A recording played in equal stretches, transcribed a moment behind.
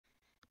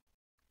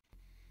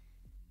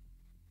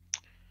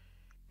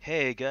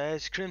Hey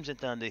guys, Crimson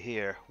Thunder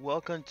here.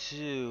 Welcome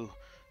to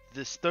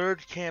this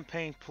third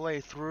campaign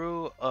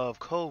playthrough of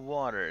Cold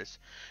Waters,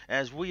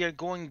 as we are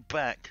going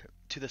back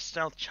to the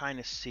South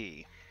China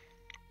Sea.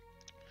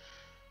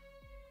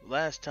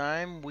 Last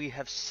time we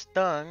have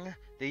stung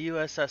the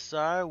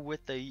USSR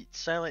with the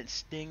silent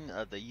sting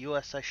of the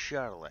USS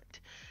Charlotte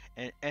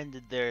and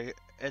ended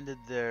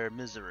their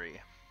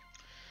misery.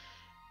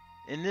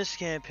 In this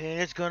campaign,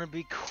 it's going to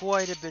be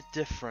quite a bit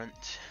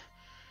different.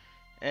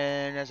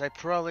 And as I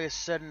probably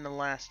said in the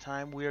last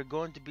time, we are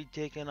going to be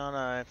taking on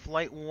a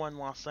Flight 1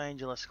 Los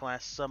Angeles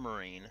class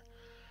submarine.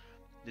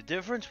 The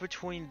difference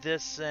between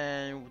this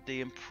and the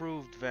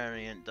improved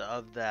variant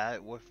of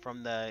that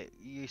from the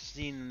you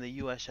seen in the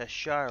USS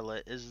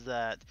Charlotte is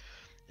that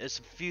it's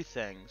a few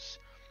things.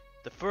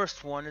 The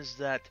first one is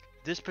that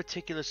this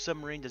particular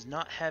submarine does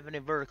not have any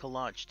vertical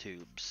launch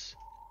tubes.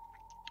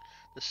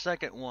 The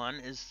second one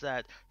is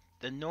that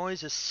the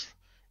noise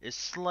it's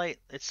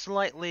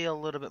slightly a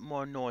little bit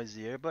more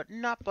noisier, but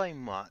not by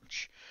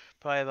much,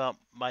 probably about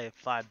by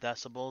 5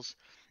 decibels.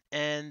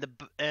 And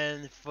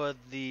for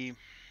the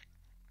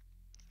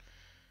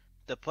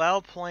plow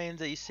planes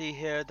that you see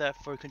here that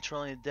for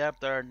controlling the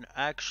depth are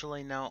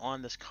actually now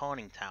on this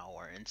conning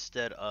tower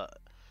instead of,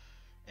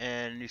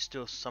 and you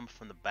still some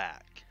from the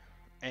back.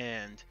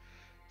 And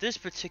this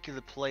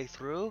particular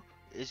playthrough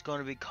is going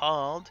to be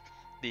called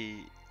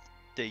the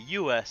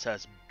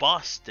USS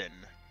Boston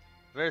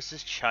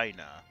versus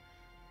China.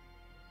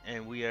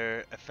 And we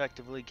are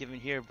effectively given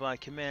here by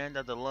command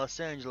of the Los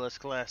Angeles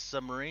class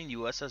submarine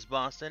USS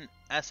Boston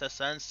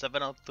SSN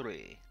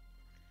 703.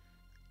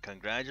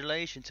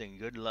 Congratulations and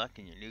good luck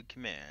in your new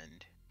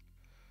command.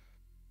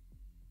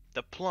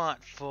 The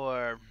plot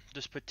for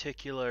this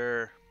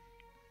particular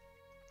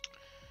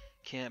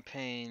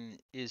campaign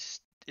is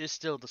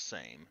still the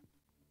same.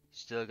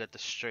 Still got the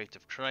Straits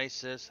of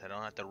Crisis. I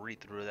don't have to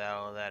read through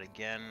all of that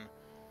again.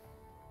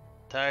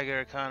 Tiger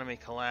economy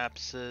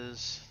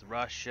collapses.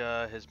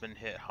 Russia has been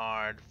hit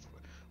hard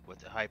with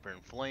the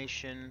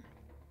hyperinflation.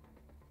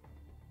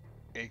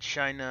 And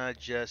China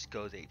just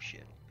goes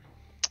apeshit.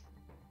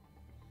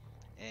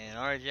 And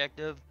our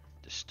objective,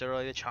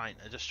 destroy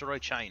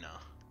China.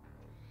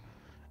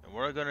 And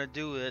we're gonna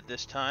do it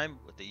this time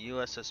with the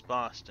USS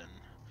Boston.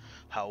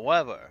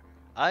 However,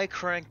 I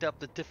cranked up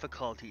the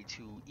difficulty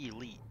to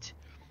elite,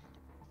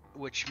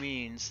 which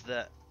means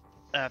that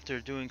after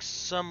doing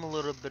some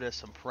little bit of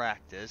some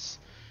practice,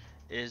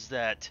 is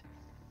that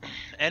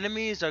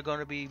enemies are going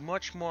to be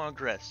much more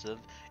aggressive,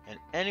 and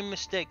any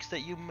mistakes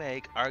that you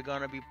make are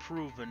going to be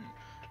proven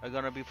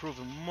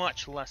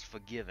much less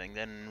forgiving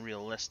than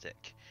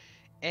realistic.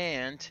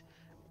 And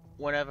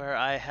whenever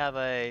I have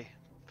I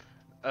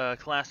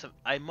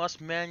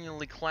must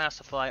manually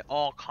classify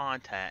all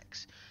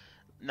contacts,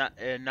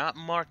 not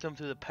mark them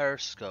through the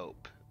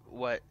periscope,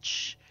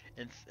 which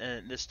in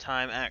this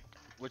time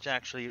which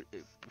actually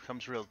it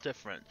becomes real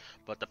different.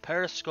 But the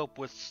periscope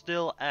would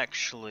still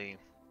actually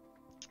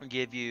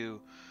give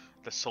you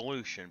the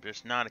solution, but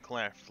it's not a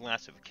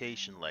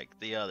classification like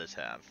the others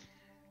have.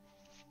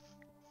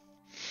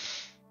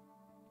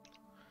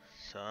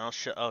 So I'll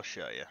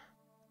show you.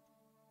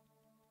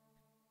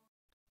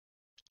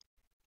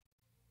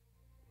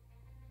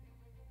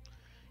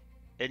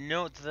 And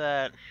note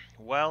that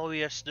while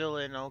we are still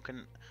in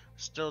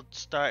still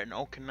starting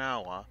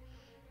Okinawa,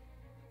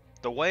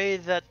 the way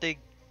that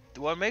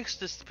what makes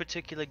this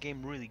particular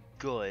game really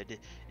good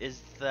is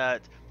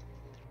that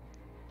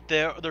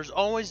there's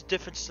always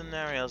different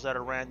scenarios that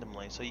are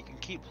randomly, so you can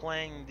keep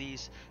playing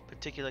these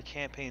particular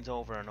campaigns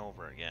over and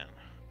over again.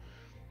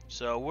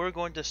 So we're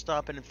going to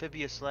stop an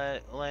amphibious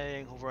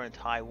landing over in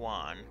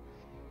Taiwan.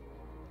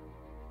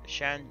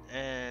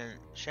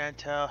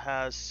 Chantel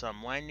has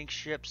some landing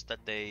ships that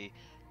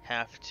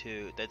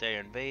they're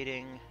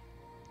invading.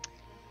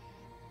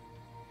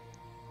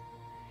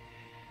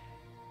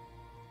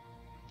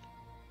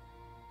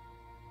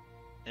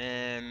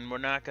 And we're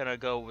not gonna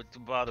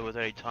bother with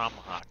any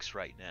tomahawks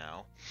right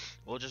now.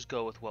 We'll just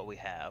go with what we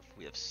have.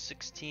 We have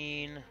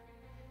 16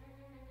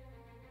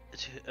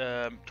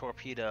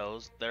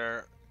 torpedoes.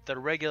 They're the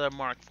regular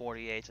Mark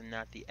 48s and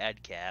not the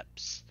Ed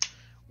caps.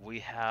 We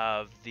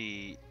have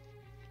the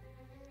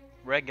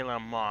regular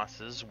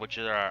Mosses, which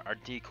are our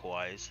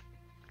decoys.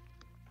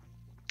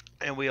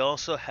 And we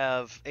also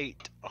have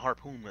 8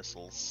 harpoon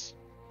missiles.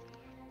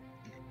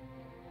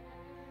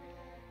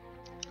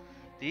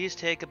 These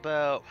take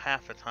about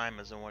half the time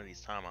as in one of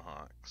these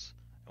tomahawks,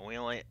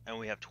 and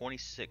we have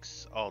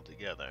 26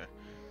 altogether.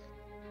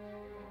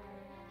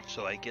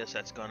 So I guess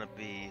that's gonna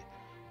be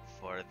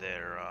for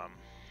their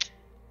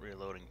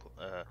reloading,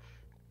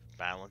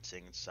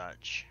 balancing and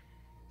such.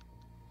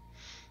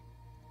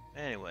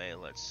 Anyway,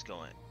 let's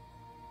go in.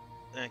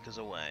 Anchors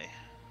away.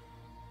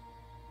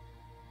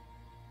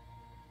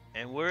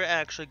 And we're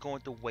actually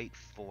going to wait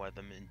for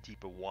them in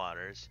deeper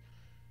waters.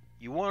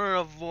 You want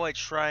to avoid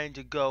trying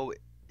to go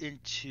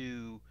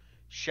into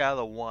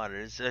shallow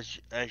waters,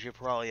 as you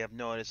probably have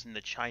noticed in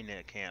the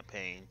China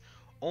campaign,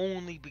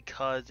 only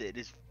because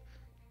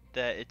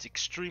that it's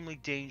extremely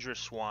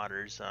dangerous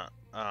waters,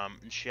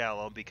 and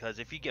shallow, because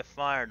if you get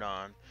fired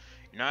on,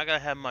 you're not gonna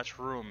have much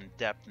room and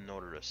depth in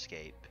order to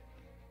escape.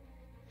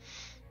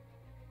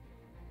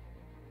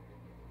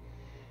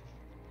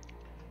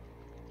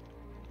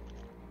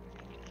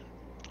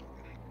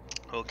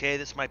 Okay,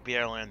 this might be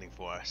our landing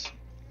for us.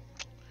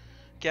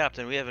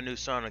 Captain, we have a new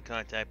sonar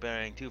contact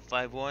bearing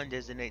 251,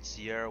 designate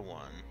Sierra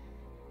 1.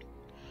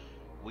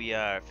 We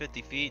are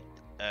 50 feet,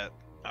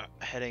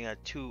 heading at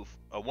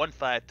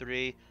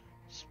 153,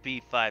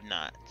 speed 5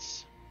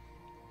 knots.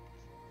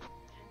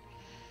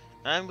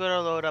 I'm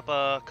gonna load up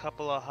a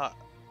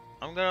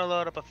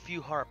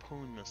few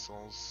harpoon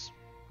missiles,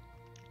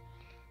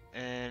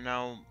 and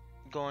I'm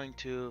going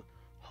to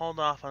hold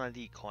off on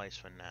the decoys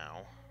for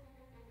now.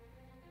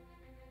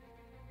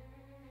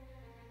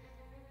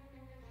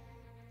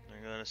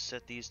 I'm gonna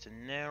set these to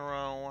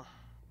narrow,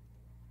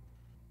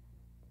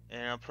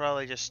 and I'll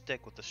probably just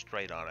stick with the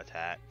straight-on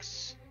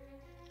attacks.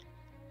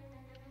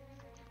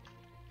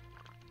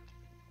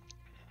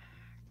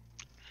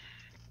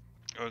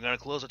 We're gonna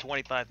close at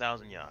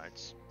 25,000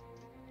 yards.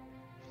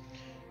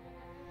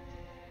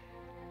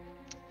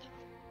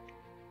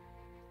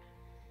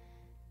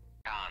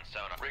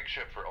 Sonar. Rig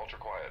shift for ultra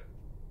quiet.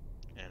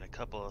 And a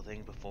couple of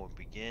things before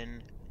we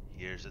begin.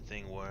 Here's the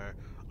thing where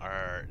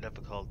our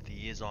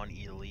difficulty is on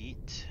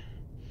elite,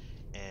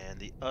 and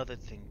the other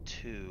thing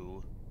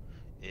too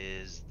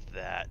is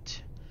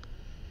that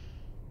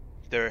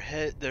there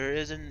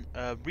is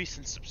a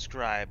recent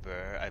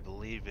subscriber. I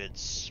believe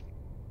it's.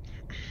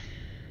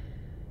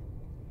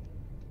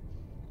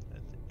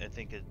 I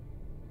think it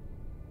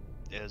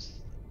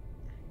is.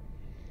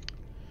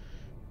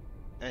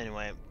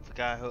 Anyway,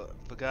 forgot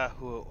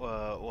who it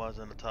was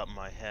on the top of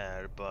my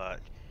head,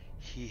 but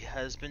he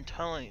has been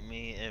telling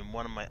me in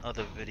one of my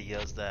other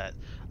videos that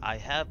I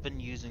have been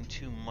using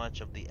too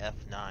much of the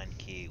F9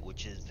 key,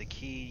 which is the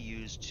key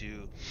used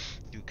to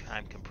do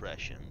time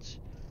compressions.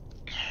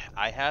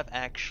 I have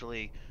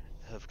actually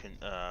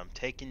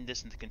taken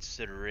this into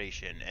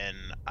consideration, and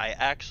I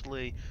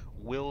actually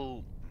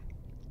will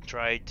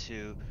try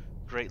to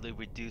greatly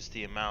reduce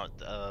the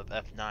amount of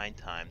F9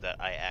 time that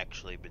I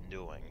actually been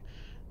doing.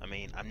 I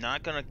mean, I'm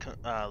not gonna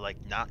like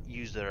not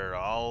use it at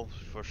all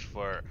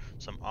for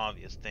some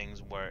obvious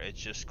things where it's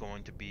just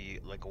going to be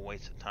like a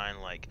waste of time,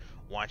 like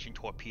watching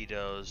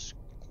torpedoes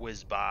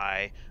whiz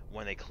by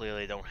when they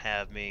clearly don't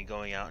have me,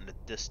 going out in the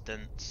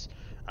distance.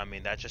 I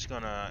mean, that's just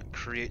gonna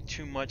create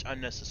too much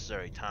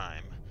unnecessary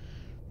time.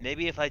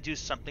 Maybe if I do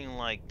something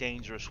like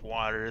Dangerous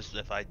Waters,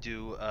 if I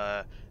do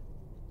a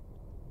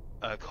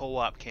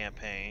co-op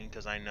campaign,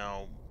 because I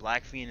know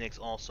Black Phoenix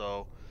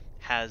also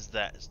has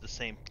that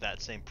same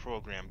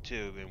program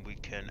too, and we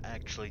can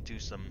actually do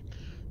some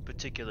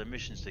particular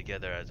missions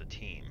together as a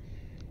team.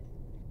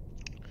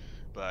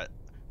 But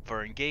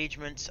for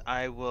engagements,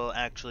 I will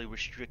actually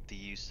restrict the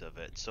use of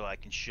it so I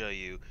can show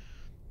you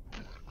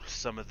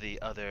some of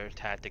the other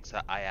tactics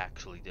that I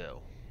actually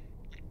do.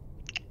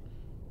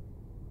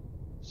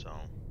 So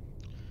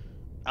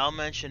I'll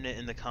mention it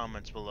in the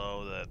comments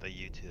below the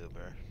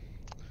YouTuber.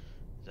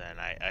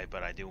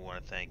 But I do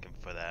want to thank him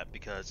for that,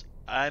 because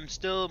I'm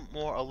still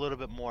a little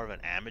bit more of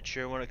an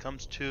amateur when it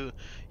comes to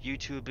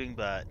YouTubing,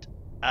 but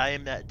I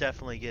am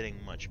definitely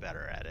getting much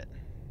better at it.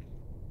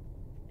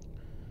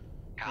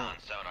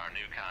 Sonar,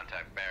 new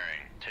contact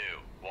bearing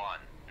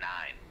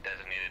 219,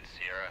 designated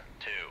Sierra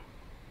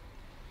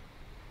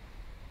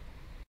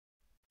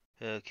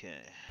 2.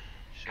 Okay.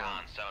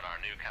 Sonar,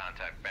 new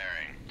contact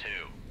bearing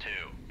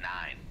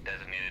 229,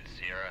 designated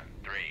Sierra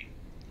 3.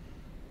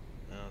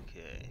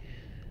 Okay.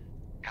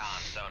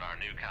 Sonar,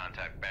 new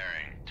contact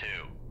bearing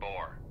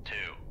 242,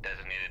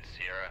 designated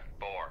Sierra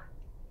 4.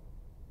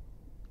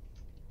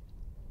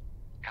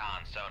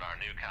 Sonar,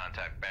 new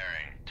contact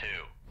bearing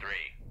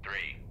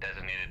 233,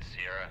 designated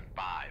Sierra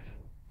 5.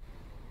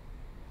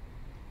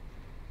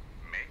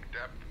 Make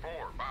depth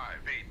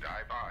 458,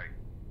 dive by.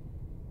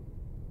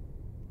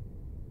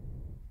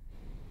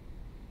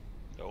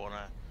 I want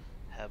to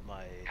have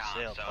my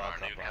sail Sonar,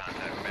 talk new up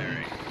contact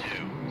bearing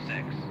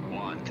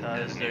 261,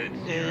 because there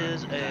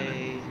is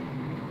a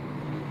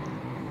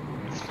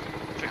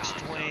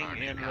fixed wing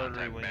and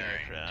rotary wing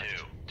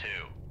aircraft.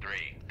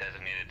 223,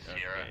 designated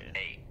Sierra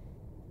 8.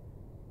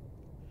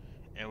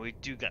 And we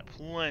do got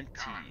plenty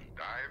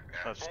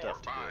of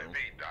stuff to do.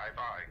 Dive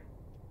by.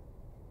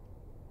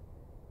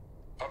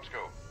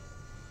 Upscope.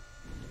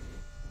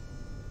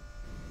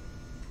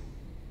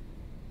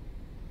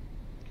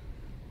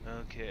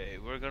 Okay,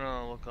 we're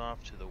gonna look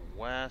off to the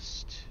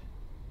west.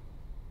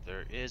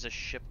 There is a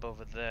ship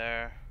over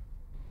there.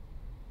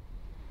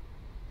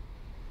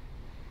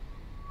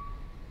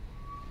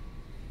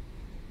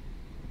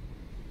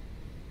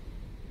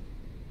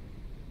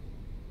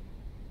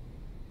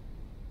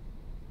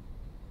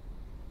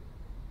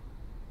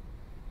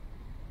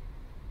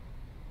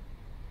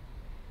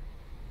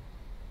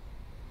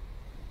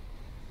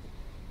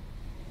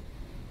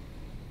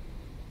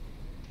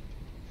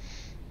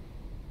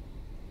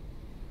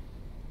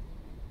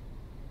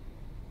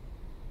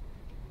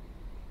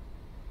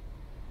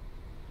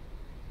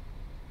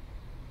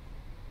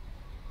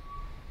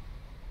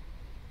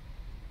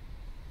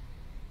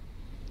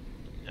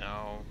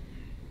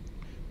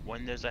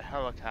 when there's a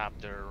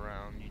helicopter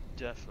around, you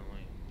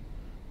definitely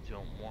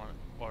don't want,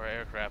 or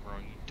aircraft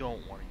around, you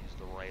don't want to use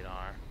the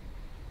radar.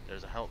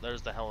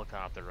 There's the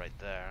helicopter right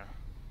there.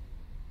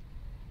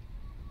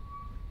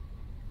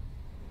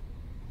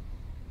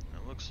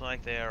 It looks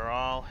like they are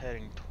all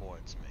heading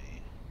towards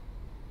me.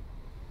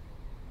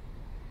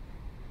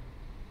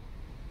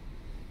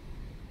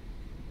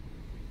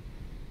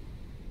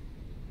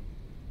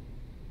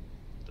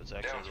 That's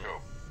actually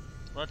Downscope.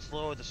 Let's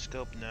lower the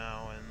scope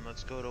now and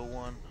let's go to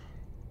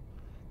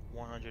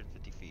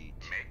 150 feet.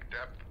 Make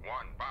depth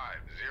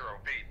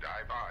 150 feet.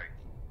 Dive by.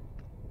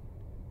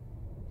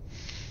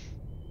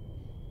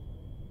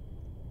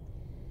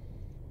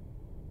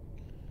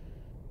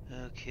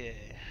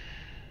 Okay.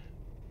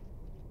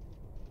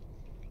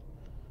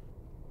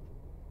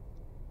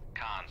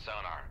 Con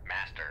sonar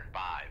master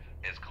 5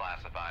 is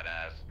classified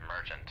as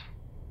merchant.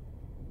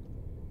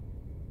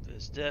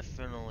 This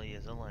definitely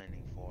is a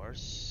landing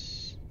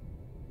force.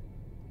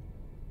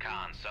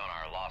 Con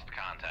sonar lost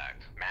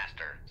contact.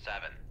 Master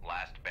 7,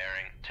 last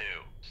bearing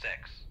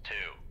 262.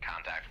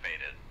 Contact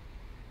faded.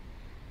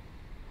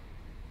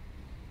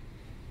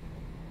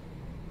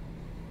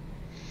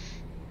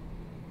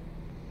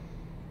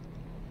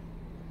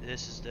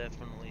 This is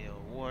definitely a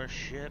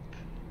warship.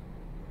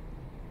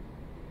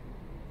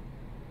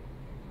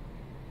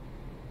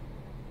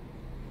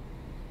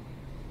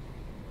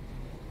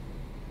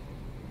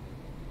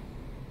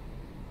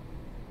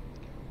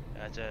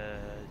 That's a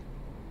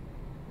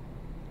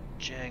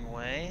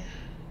Janeway.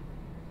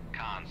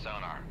 Con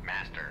sonar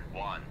master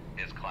 1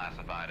 is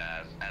classified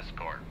as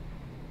escort.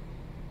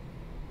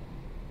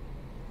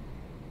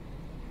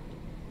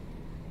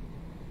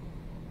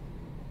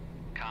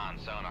 Con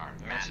sonar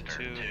master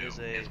 2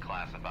 is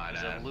classified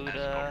as Luda.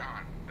 escort.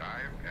 Con.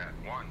 Dive at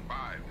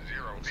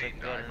 150 Looks like feet. we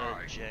got Dive another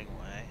by.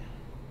 Janeway.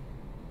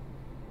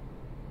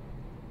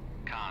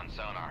 Con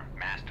sonar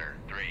master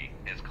 3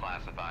 is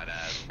classified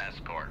as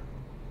escort.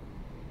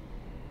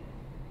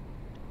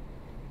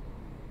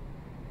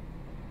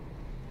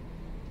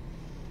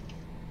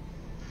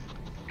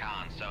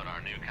 Con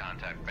sonar new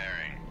contact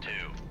bearing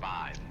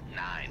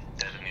 259,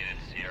 designated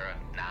Sierra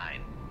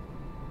 9.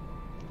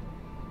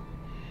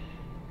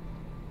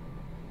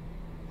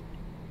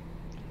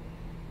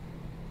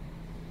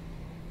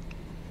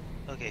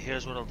 Okay,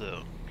 here's what I'll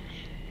do.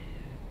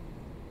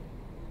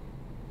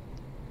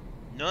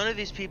 None of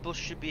these people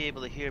should be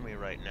able to hear me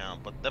right now,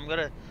 but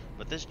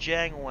this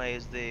Janeway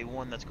is the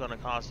one that's gonna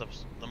cause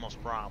us the most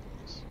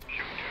problems.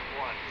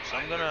 So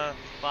I'm gonna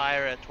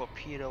fire a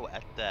torpedo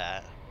at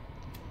that.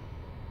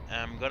 And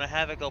I'm gonna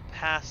have it go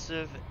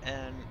passive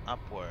and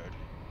upward.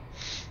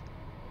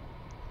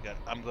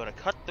 I'm gonna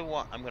cut the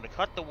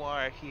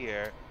wire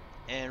here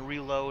and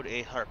reload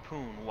a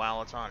harpoon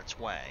while it's on its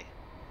way.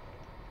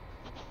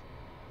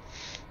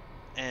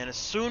 And as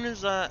soon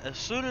as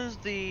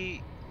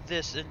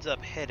this ends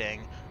up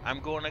hitting, I'm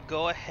going to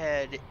go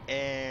ahead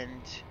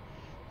and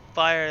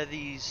fire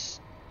these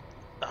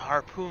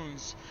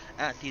harpoons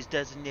at these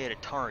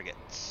designated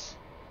targets.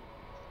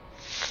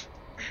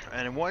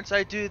 And once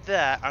I do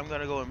that, I'm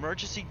going to go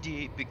emergency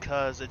deep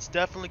because it's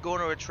definitely going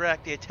to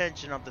attract the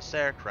attention of this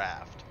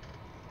aircraft.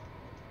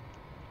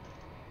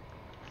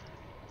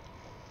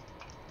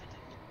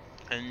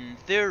 In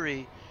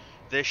theory,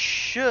 this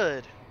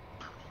should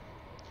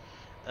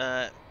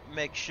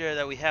make sure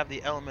that we have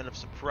the element of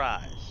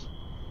surprise.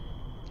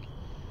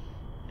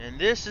 And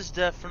this is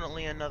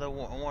definitely another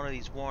one of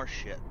these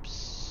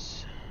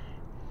warships.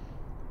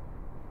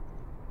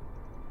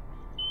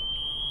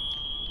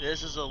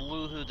 This is a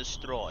Luhu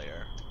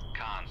destroyer.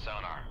 Con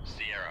sonar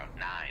Sierra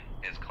 9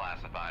 is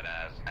classified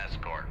as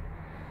escort.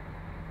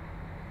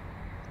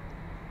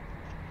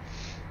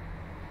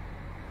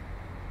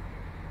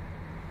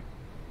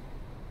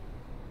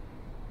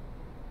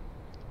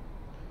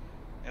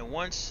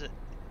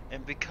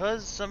 And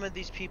because some of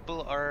these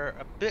people are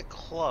a bit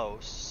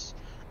close,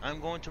 I'm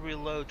going to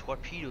reload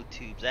torpedo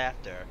tubes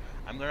after.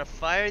 I'm going to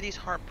fire these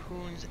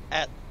harpoons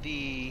at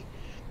the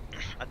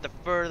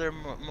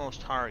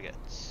furthermost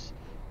targets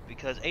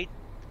because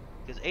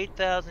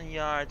 8,000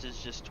 yards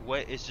is just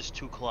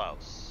too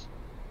close.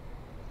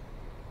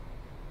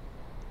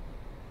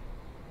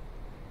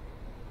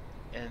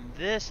 And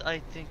this, I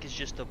think, is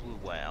just a blue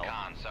whale.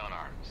 Con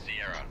sonar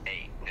Sierra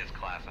 8 is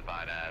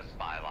classified as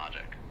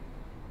biologic.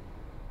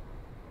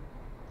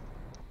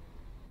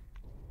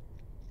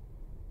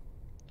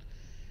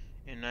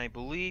 And I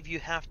believe you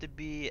have to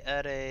be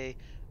at a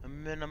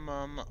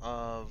minimum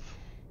of...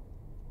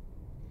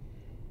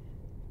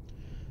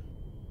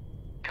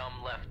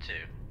 Come left to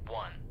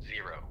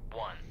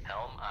 101,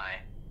 helm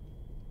I.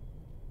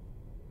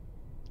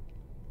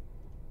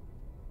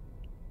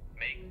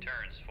 Make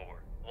turns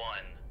for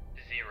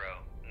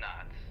 10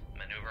 knots,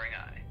 maneuvering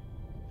I.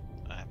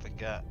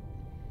 forgot.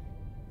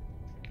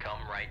 Come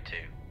right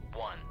to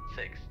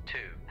 162,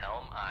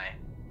 helm I.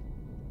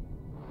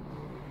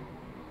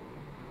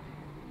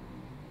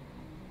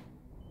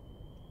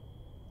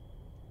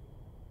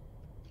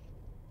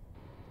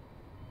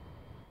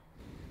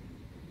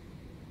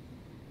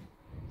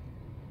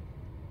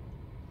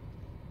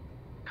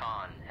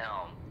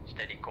 helm,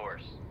 steady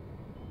course.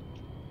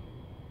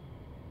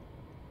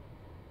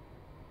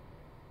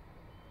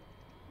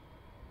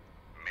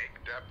 Make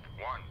depth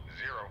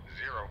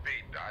 100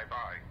 feet, dive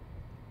by.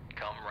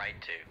 Come right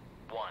to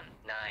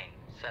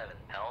 197,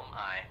 helm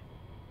aye.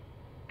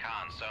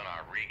 Con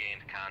sonar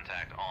regained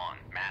contact on.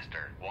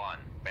 Master 1,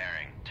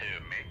 bearing 2.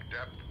 Make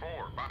depth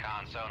 4 by.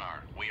 Con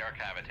sonar, we are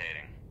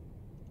cavitating.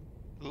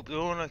 Oop, we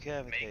want to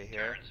cavitate Make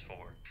here. turns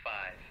for 5.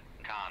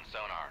 Con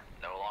sonar,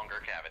 no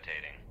longer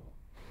cavitating.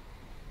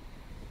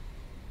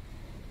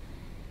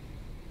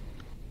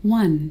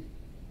 1,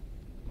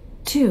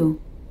 2,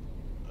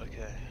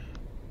 Okay.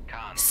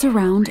 Con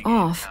Surround sonar,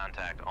 regained off.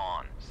 Contact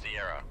on.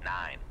 Sierra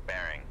 9,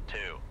 bearing 2,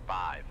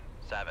 5,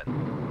 7.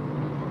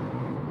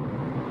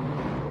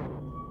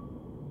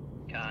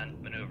 Con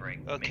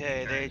maneuvering.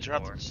 Okay, Making they turns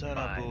dropped for the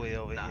sonar 5 buoy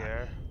over knots.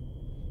 here.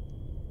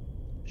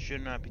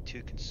 Should not be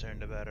too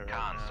concerned about it right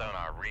Con now.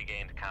 sonar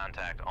regained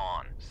contact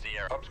on.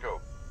 Sierra.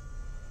 Upscope.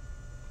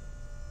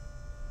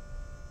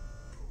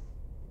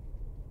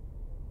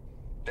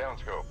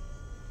 Downscope.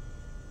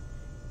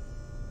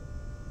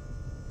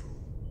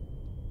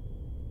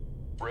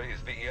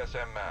 Raise the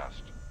ESM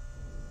mast.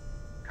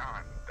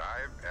 Con,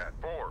 dive at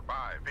 4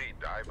 feet,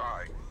 dive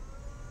by.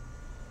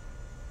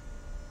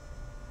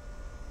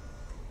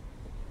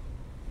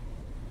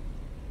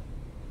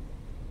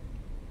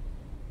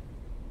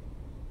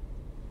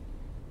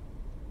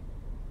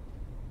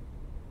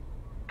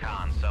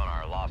 Con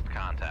sonar lost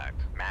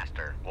contact.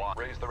 Master 1.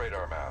 Raise the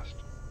radar mast.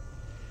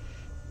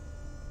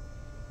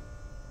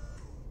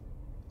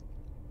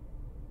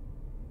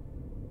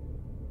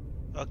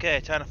 Okay,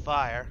 time to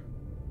fire.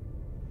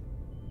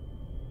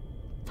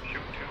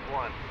 Shoot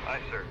 2-1. Aye,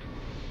 sir.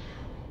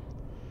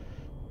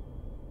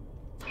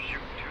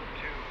 Shoot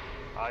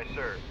 2-2. Aye,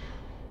 sir.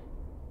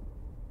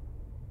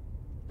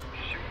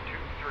 Shoot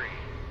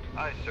 2-3.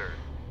 Aye, sir.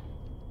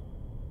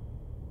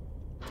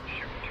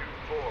 Shoot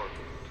 2-4.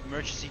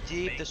 Emergency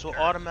deep. This will Make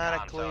turns.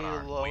 automatically Con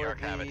sonar, we lower are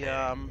the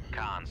cavitating.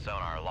 Con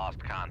sonar lost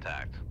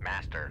contact.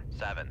 Master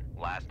 7.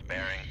 Last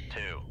bearing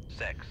 2,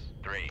 6,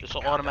 3. This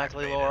will Contact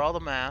automatically faded. lower all the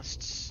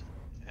masts,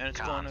 and it's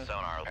Con going to.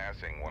 sonar.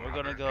 Passing 100 We're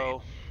gonna feet.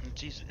 go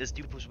as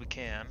deep as we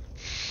can.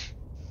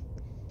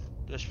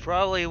 This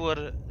probably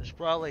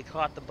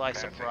caught them by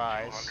Passing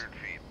surprise. 200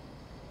 feet.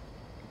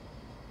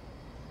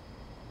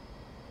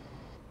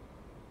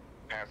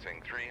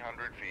 Passing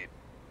 300 feet.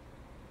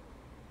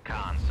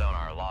 Con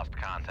sonar lost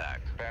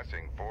contact.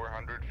 Passing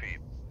 400 feet.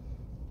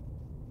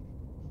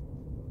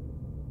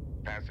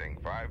 Passing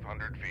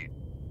 500 feet.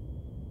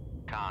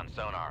 Con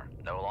sonar,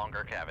 no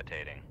longer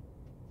cavitating.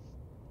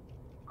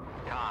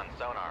 Con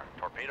sonar,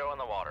 torpedo in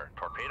the water.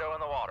 Torpedo in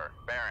the water.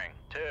 Bearing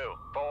 2,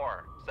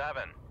 4,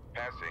 7.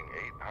 Passing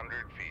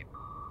 800 feet.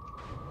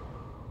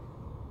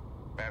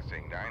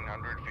 Passing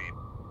 900 feet.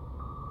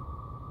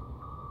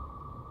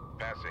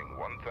 Passing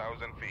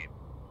 1,000 feet.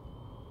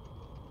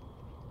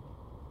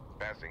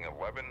 Passing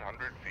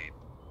 1,100 feet.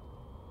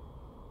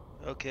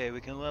 Okay,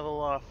 we can level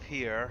off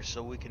here,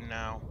 so we can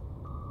now.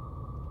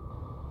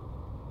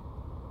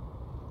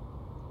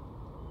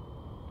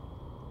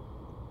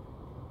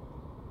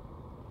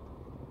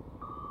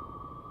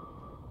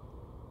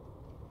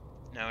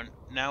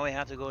 Now we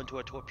have to go into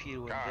a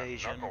torpedo Con,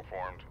 invasion. knuckle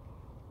formed.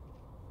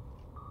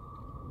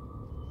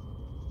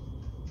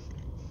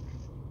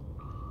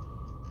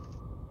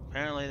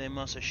 Apparently, they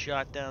must have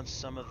shot down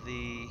some of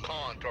the.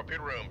 Con,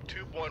 torpedo room,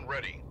 tube 1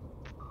 ready.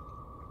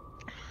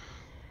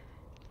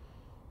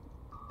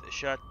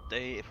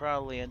 They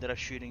probably ended up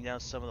shooting down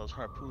some of those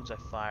harpoons I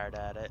fired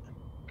at it.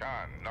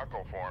 Con,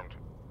 knuckle formed.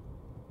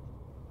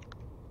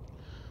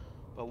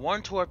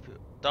 But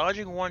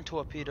dodging one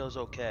torpedo is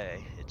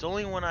okay. It's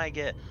only when I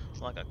get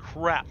like a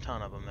crap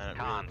ton of them that it really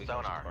Con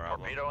becomes sonar, a problem.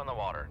 torpedo in the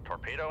water.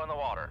 Torpedo in the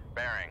water.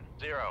 Bearing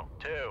 0,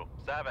 2,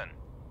 7.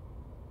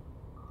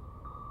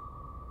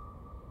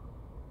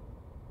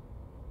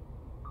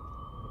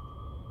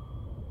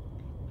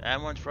 That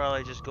one's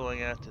probably just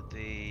going after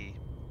the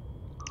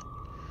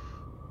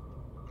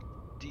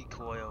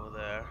decoy over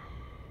there.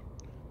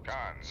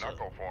 Con, So-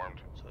 knuckle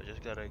formed. So I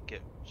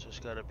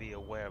just gotta be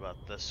aware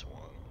about this one.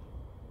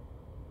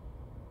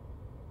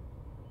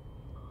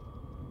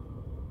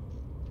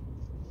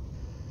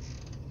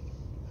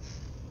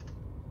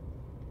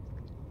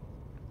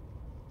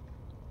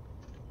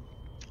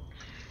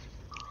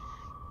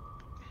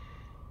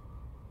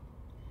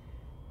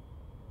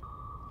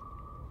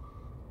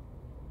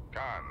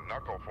 Con,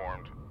 knuckle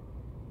formed.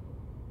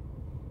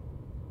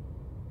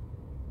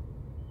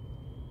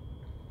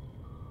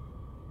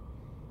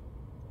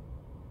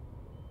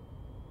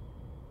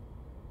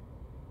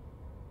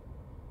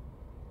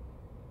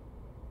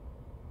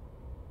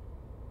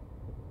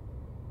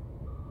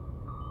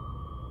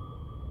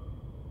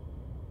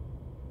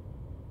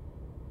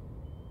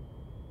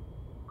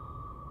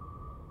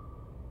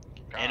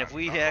 And if Con,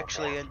 we knuckle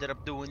actually formed. ended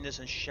up doing this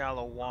in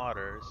shallow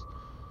waters.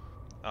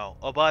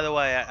 Oh, by the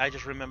way, I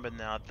just remembered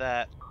now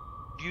that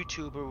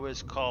YouTuber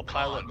was called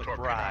Pilot Con,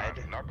 torpedo,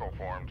 McBride. knuckle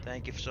formed.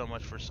 Thank you so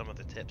much for some of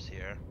the tips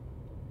here.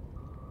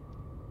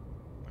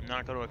 I'm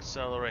not going to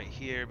accelerate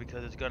here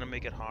because it's going to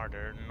make it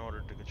harder in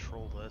order to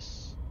control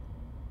this.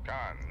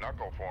 Con,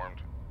 knuckle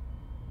formed.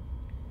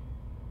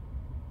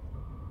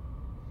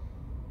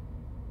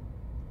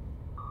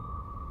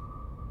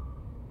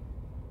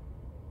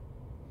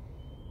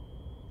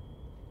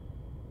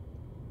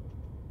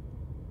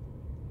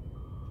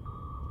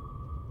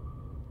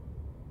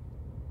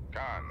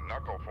 Con,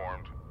 knuckle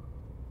formed.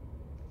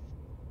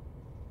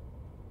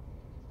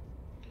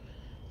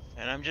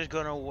 And I'm just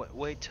going to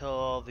wait till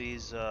all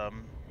these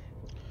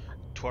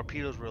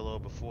torpedoes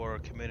reload before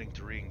committing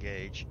to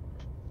re-engage.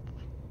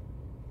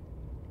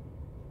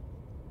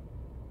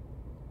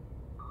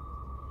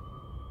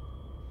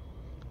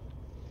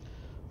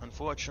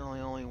 Unfortunately,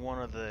 only one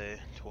of the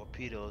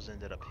torpedoes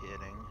ended up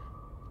hitting.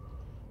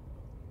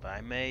 But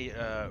I may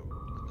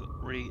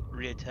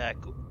re-attack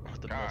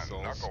the Con,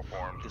 missiles, knuckle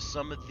formed. because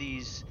some of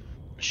these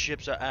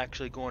ships are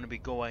actually going to be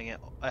going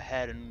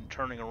ahead and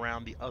turning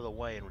around the other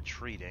way and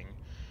retreating.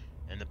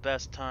 And the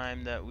best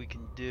time that we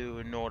can do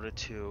in order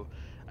to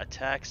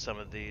attack some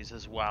of these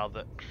is with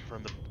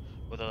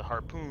the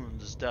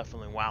harpoons is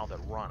definitely while they're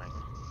running.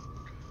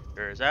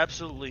 There is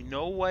absolutely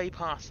no way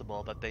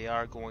possible that they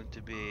are going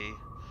to be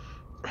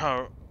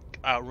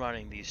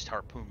outrunning these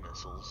harpoon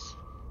missiles.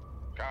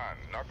 Con,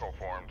 knuckle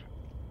formed.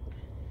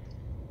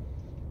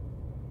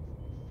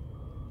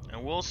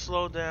 And we'll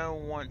slow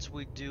down once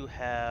we do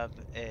have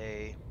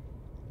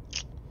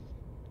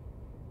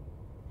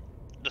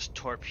this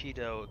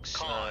torpedo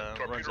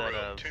runs out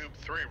of tube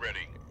 3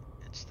 ready.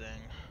 its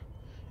thing.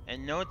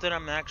 And note that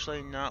I'm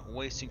actually not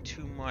wasting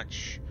too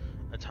much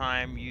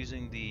time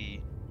using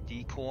the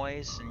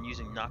decoys and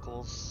using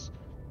knuckles.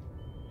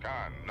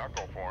 Con,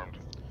 knuckle formed.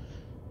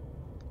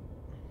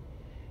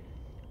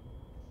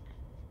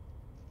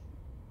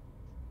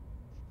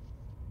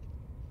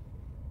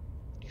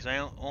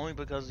 Only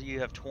because you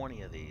have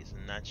 20 of these,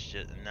 and that's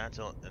it.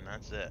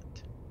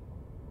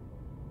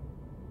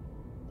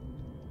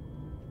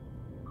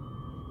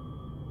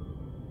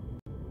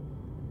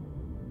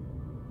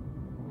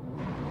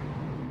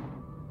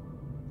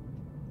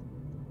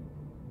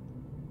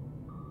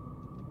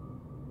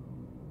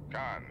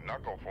 Con,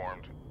 knuckle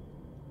formed.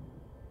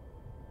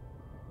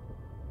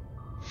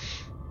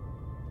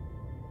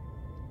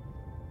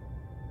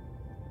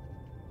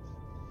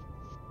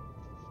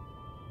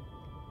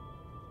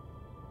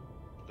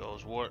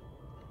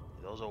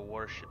 Those are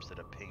warships that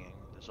are pinging.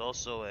 There's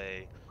also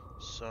a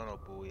sonar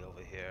buoy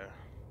over here.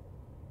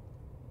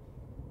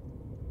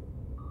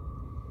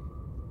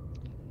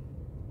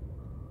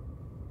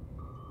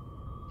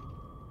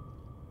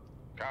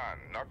 Con,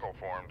 knuckle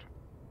formed.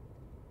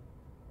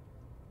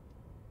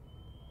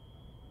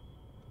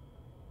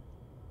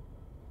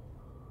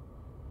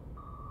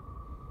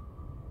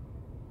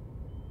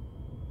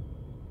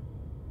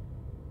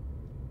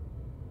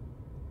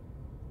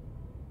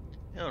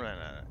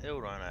 It'll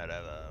run out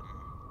of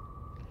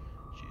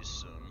juice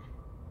soon.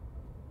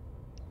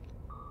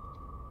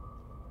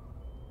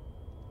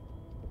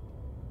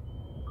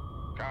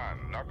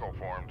 Con, knuckle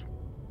formed.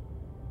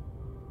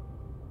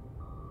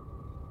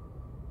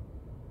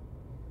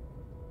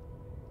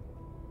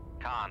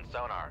 Con,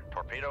 sonar.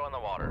 Torpedo in the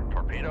water.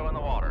 Torpedo in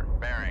the water.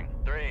 Bearing.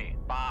 3,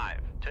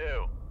 5,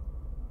 2.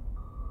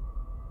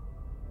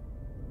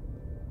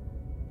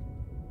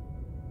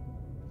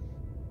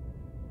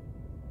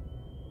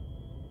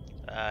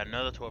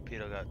 Another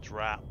torpedo got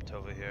dropped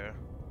over here.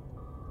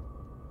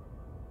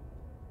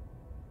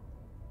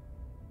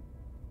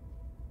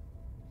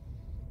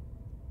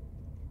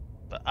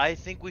 But I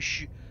think we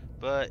should.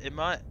 But it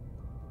might.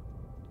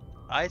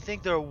 I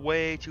think they're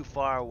way too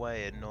far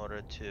away in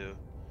order to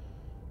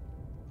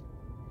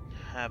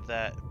have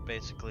that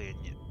basically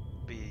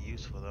be a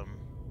use for them.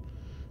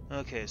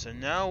 Okay, so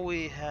now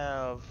we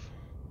have.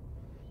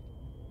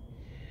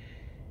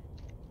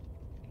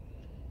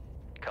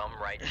 Come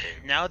right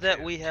to. Now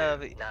that we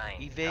have 9,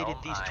 evaded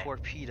these helm aye.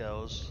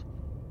 torpedoes,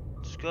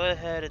 just go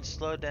ahead and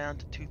slow down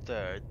to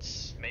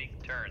 2/3.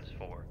 Make turns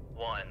for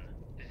 10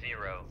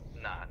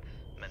 knots.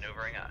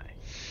 Maneuvering aye.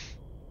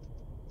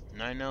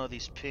 And I know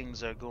these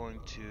pings are going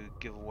to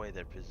give away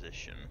their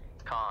position.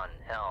 Con,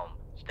 helm,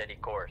 steady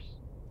course.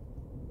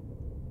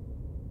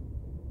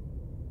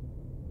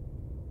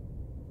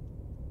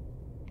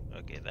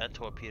 Okay, that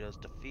torpedo's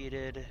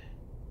defeated.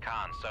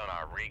 Con,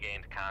 sonar,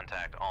 regained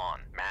contact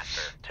on.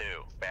 Master, 2,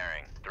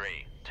 bearing,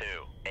 3, 2,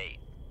 8.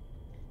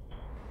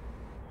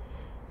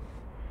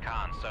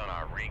 Con,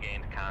 sonar,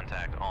 regained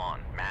contact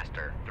on.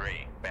 Master,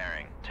 3,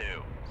 bearing,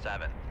 2,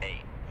 7,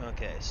 8.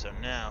 Okay, so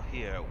now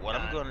here, what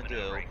I'm going to do,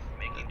 Maneuvering,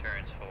 making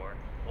turns for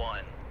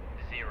 10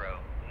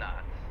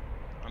 knots.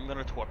 I'm going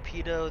to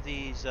torpedo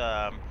these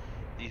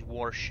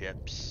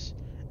warships,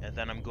 and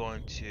then I'm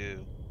going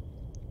to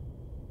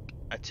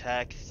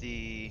attack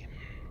the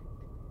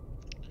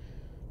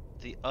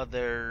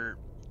other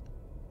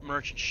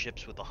merchant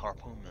ships with the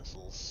harpoon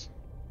missiles.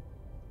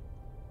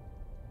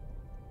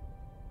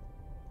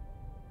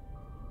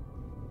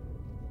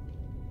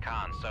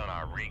 Con,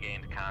 sonar,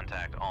 regained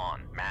contact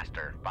on.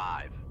 Master,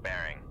 5,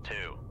 bearing,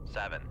 2,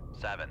 7,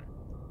 7.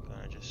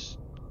 Gonna just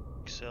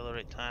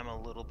accelerate time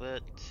a little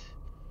bit.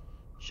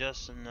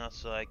 Just enough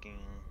so I can...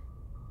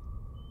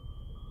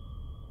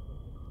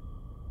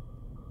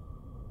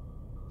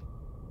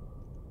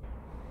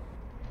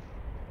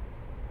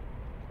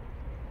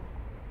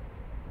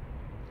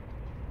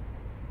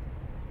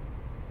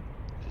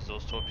 Because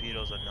those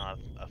torpedoes are not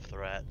a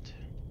threat.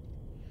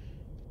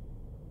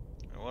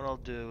 And what I'll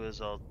do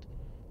is I'll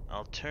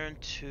turn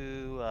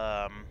to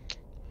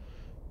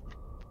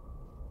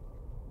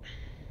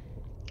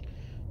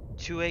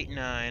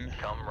 289.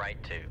 Come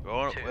right to.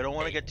 We don't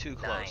want to get too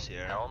close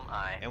here. Helm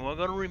I. And we're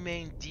going to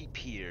remain deep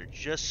here,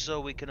 just so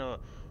we can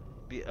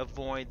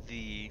avoid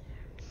the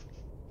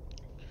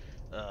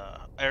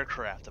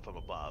aircraft up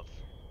above.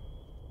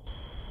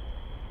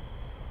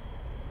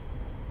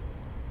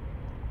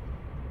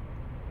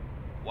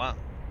 Wow,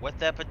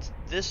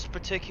 this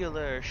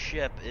particular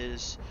ship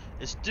is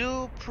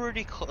still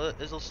pretty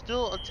is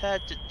still a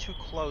tad too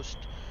close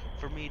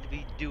for me to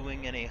be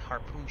doing any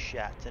harpoon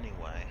shots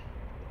anyway.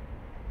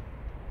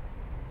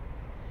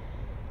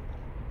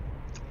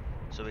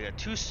 So we got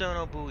 2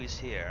 sono buoys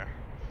here,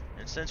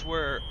 and since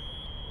we're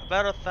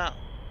about at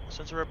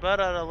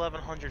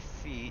 1,100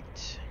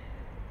 feet,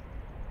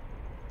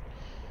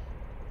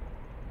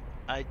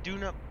 I do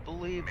not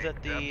believe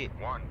that the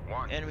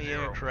enemy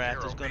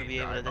aircraft is going to be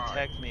able to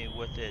detect me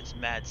with its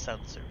mad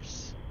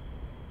sensors.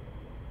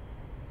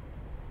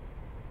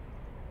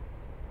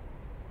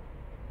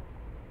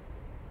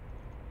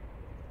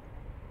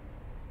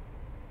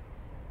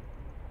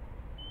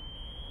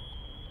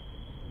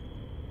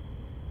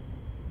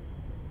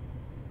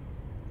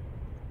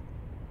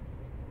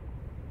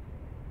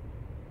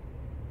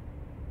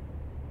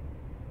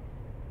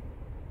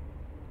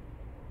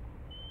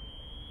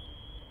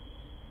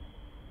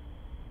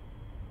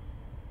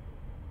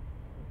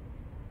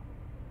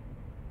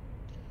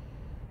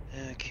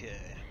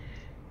 Okay.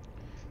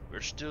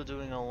 We're still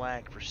doing a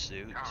lag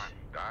pursuit.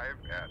 Dive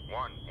at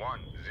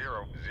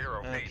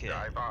 1100 feet. Okay.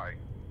 Dive by.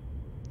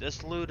 This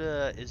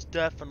Luda is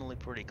definitely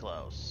pretty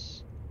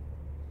close.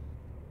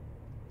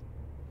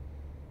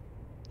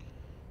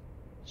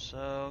 So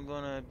I'm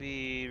gonna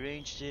be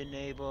range to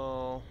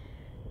enable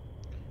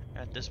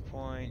at this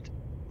point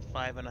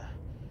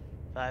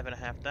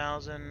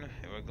 5,500, and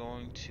we're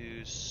going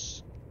to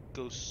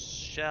go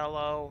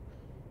shallow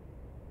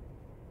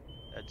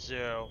at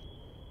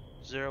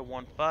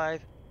 0.015.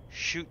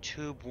 Shoot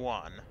tube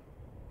 1.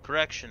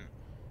 Correction.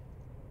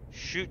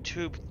 Shoot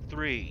tube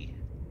 3.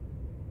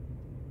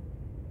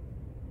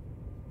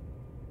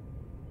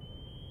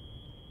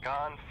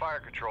 Con, fire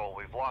control,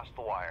 we've lost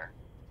the wire.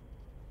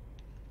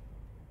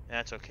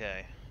 That's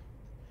okay.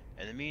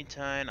 In the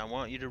meantime, I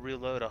want you to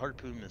reload a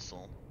harpoon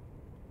missile.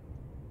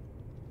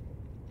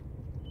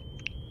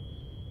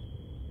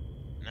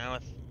 Now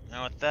with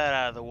that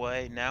out of the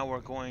way, now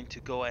we're going to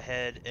go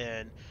ahead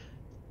and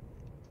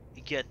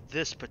get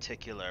this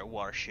particular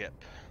warship.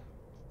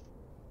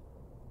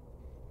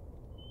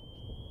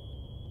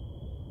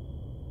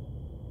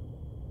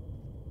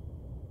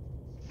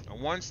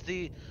 And once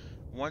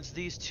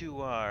these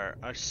two are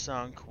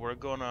sunk, we're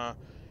gonna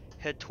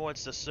head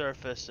towards the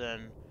surface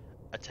and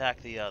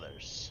attack the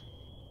others.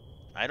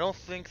 I don't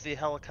think the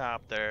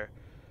helicopter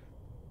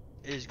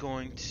is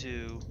going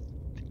to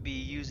be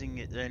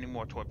using any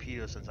more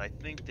torpedoes, since I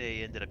think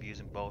they ended up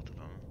using both of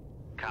them.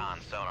 Con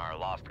sonar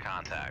lost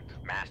contact.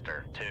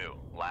 Master 2.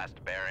 Last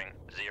bearing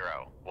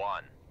 013.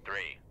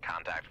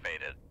 Contact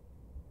faded.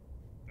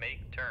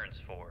 Make turns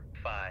for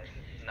 5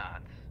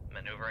 knots.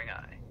 Maneuvering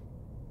eye.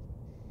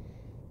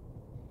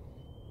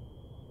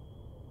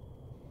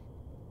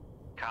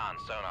 Con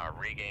sonar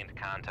regained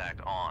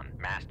contact on.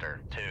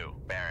 Master 2.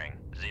 Bearing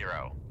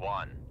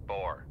 014.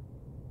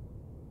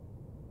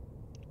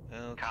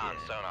 Okay. Con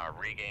sonar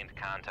regained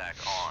contact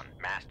on.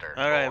 Master.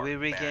 Alright, 4, we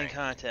regained bearing.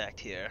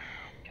 contact here.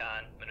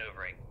 Con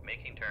maneuvering,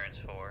 making turns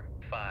for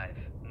 5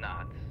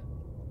 knots.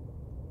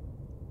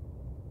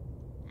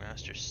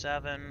 Master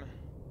 7.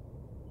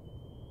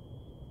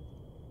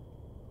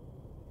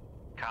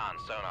 Con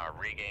sonar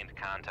regained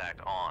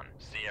contact on.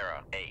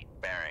 Sierra 8,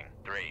 bearing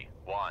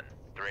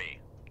 313.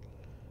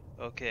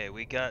 Okay,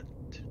 we got...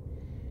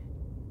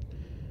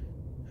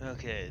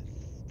 Okay,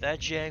 that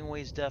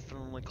Janeway's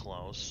definitely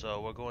close, so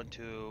we're going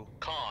to...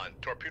 Con,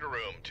 torpedo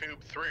room,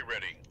 tube 3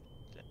 ready.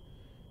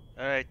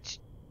 Alright.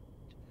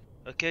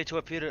 Okay,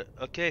 torpedo...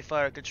 Okay,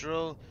 fire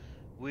control.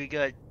 We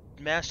got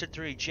Master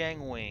 3,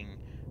 Jangwing.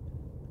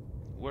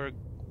 We're...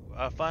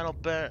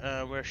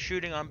 we're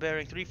shooting on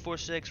bearing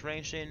 346,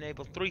 range to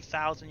enable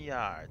 3,000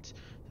 yards.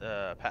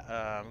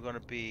 Going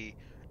to be...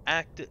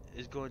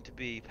 is going to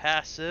be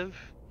passive.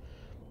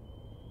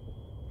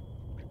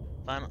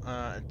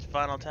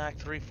 Final attack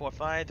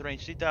 345, the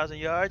range 3,000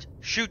 yards.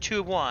 Shoot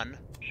tube 1.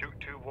 Shoot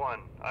tube 1.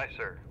 Aye,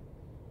 sir.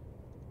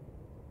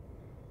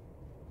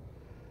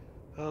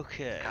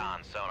 Okay.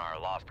 Con sonar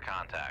lost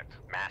contact.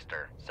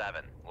 Master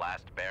 7,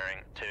 last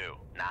bearing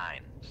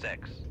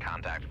 296.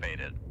 Contact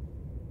faded.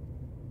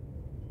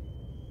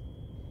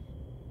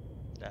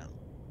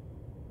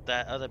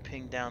 That other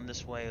ping down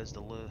this way is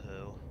the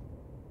Luhu.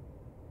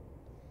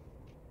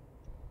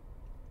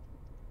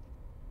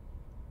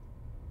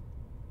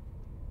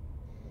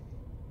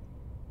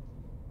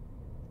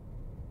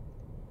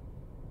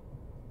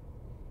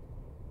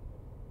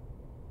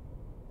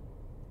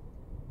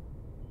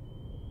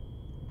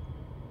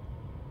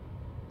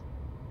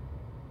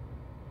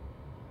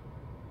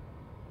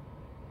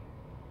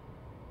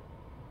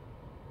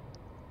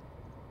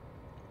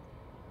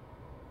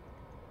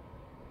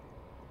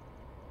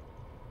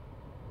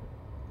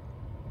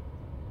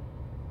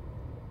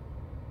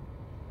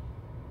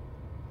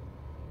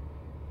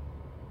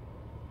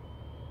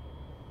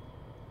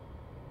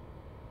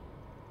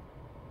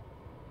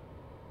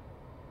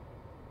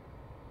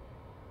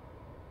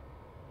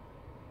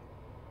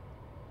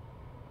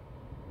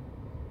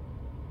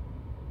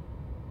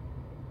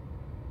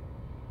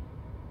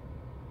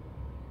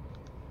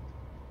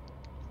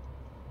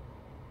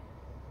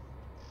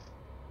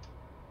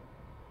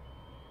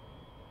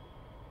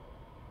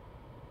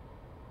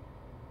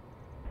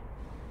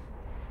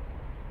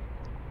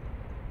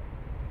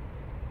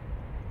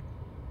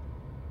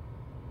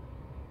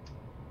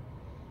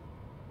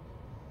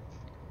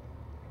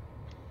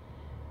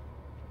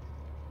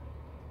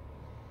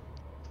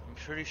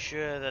 pretty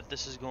sure that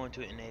this is going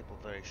to enable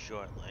very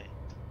shortly.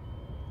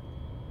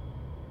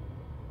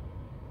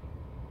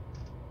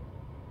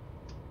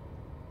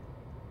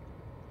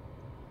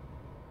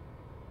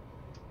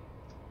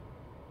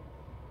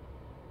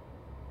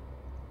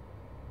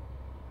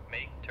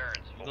 Make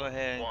turns for Go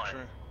ahead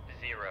and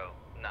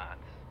 10 knots.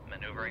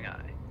 Maneuvering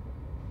aye.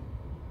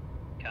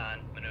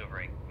 Con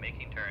maneuvering.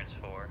 Making turns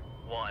for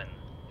 10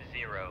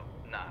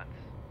 knots.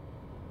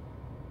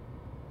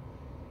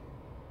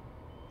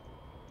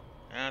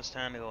 Now it's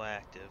time to go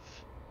active.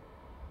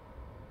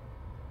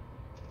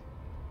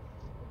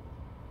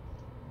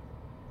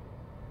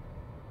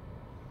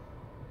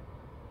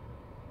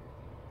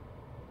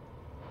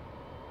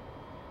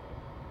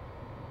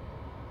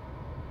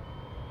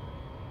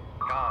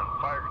 Con,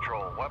 fire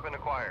control, weapon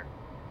acquired.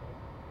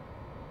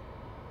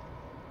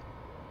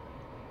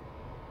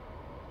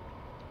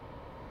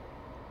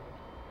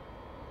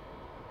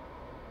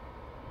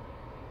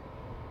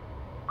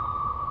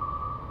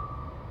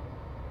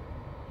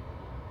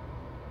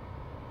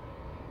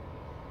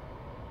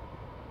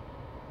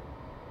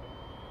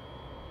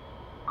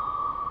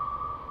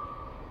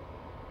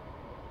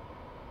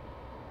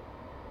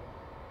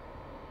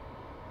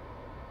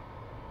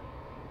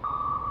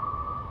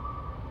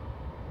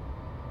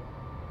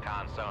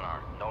 Con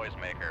sonar.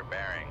 Noisemaker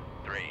bearing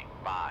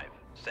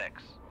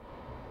 356.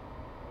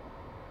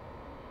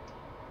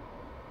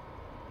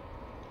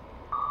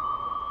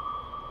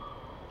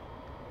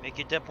 Make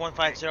your depth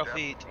 150 Depth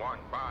feet.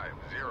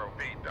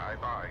 150 feet,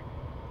 dive by.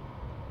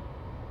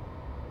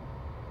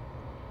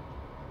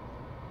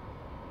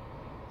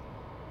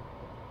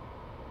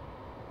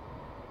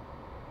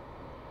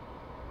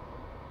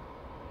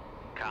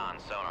 Con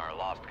sonar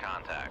lost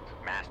contact.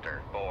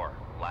 Master 4.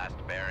 Last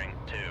bearing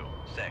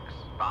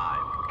 265.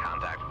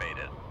 Contact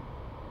faded.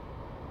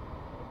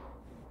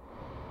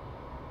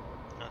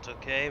 That's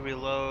okay.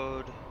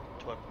 Reload.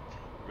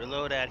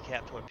 Reload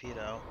AdCap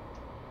torpedo.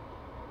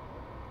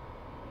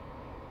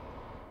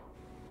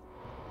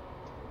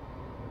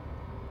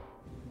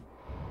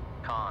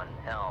 Con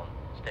helm.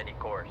 Steady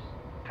course.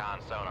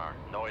 Con sonar.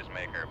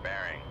 Noisemaker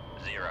bearing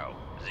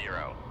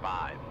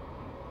 005.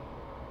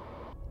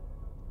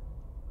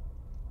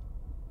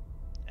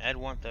 Add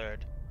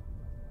 1/3.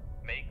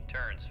 Make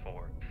turns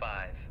for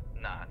 5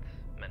 knots.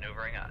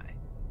 Maneuvering aye.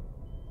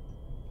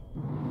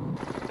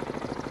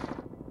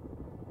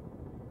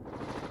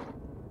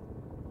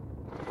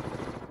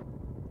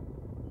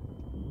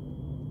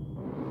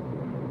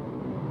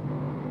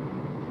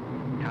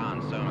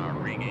 Con sonar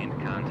regained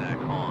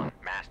contact on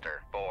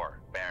Master 4,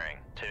 bearing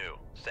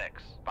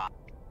 265.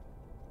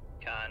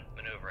 Con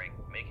maneuvering,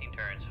 making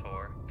turns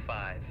for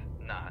 5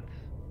 knots.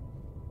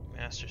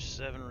 Master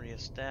 7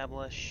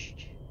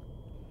 reestablished.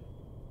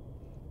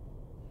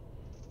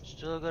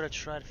 Still gotta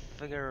try to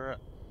figure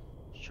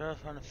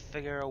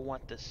out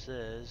what this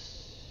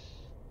is.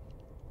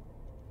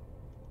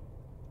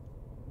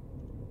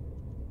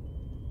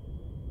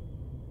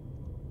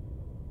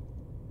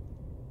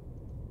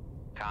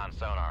 Con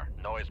sonar,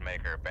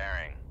 noisemaker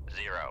bearing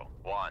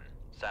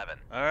 017.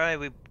 Alright,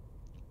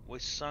 we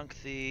sunk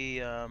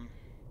the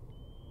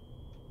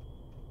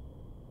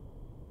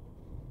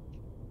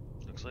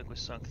looks like we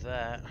sunk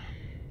that.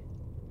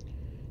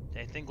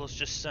 I think let's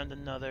just send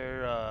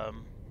another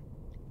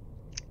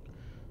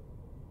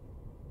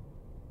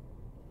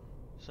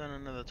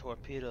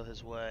torpedo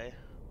his way.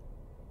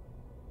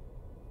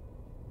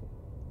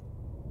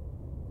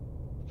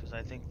 Because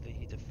I think that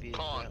he defeated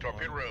Con, that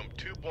torpedo one. room,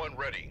 tube 1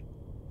 ready.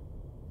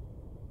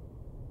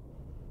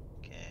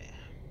 Okay.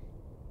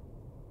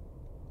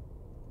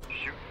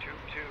 Shoot tube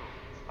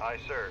 2. Aye,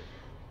 sir.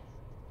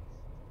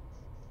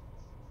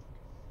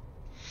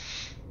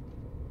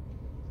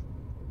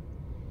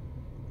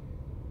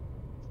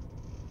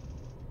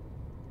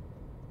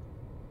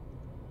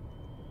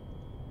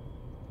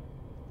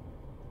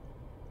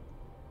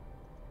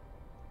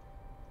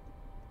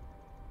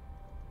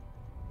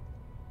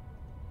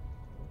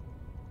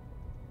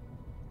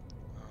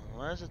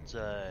 Unless it's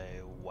a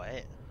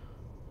whale.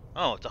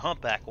 Oh, it's a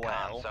humpback Con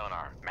whale.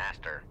 sonar,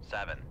 Master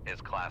 7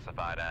 is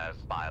classified as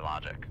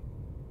biologic.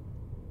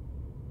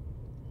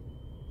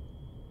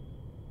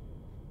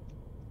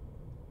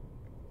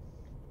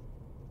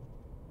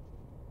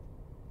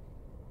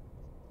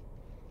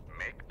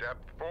 Make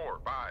depth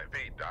 45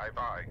 feet, dive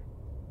by.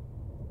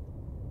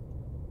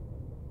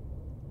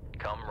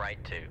 Come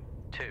right to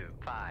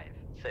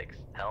 256.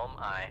 Helm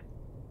aye.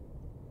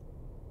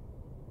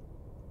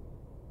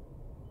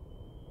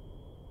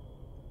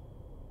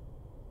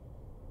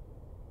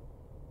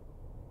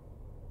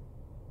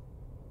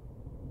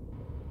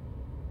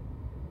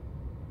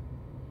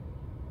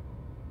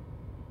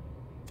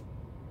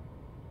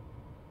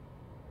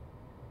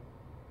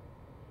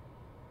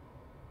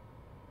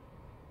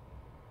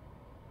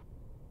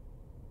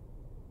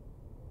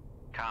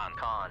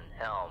 Con,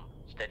 helm,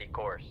 steady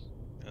course.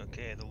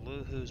 Okay, the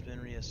Luhu's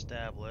been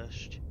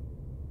reestablished.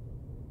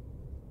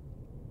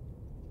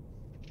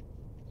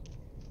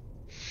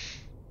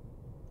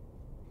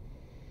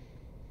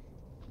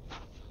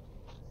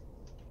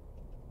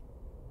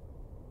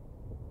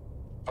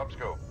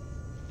 Upscope.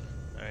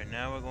 Alright,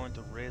 now we're going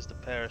to raise the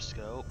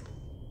periscope.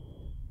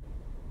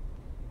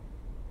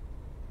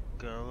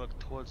 Gonna look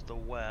towards the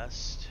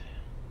west.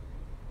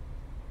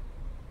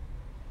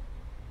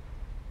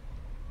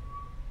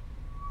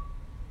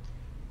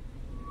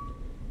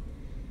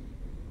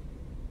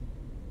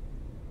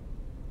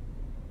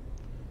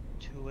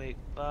 Two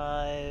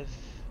 285.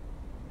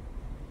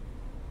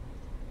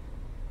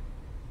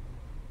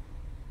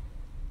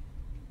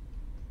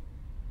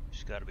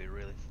 She's gotta be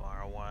really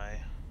far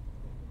away.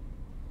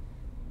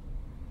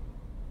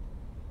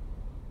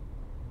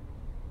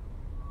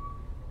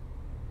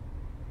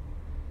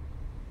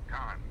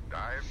 Con,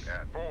 dive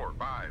at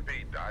 4-5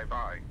 feet, dive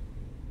by.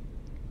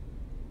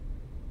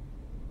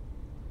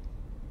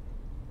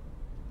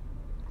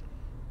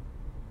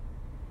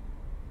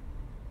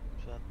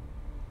 So,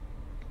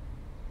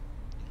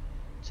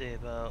 say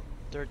about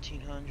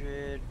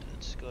 1300.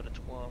 Let's go to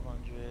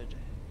 1200.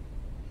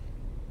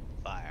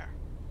 Fire.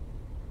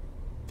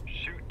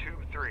 Shoot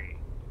 2-3.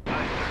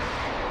 Aye,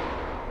 sir.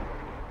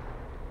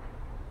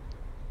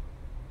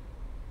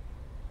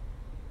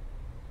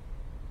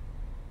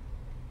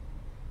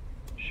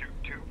 Shoot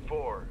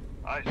 2-4.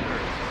 Aye, sir.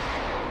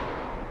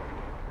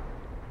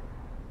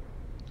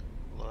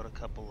 Load a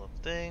couple of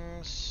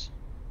things.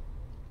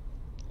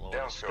 Load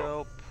Down the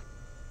scope.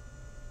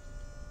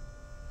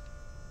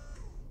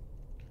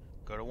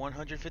 Go to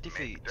 150 Make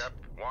feet. depth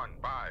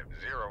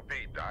 150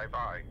 feet, dive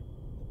by.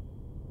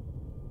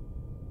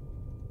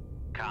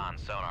 Con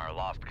sonar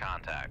lost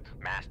contact.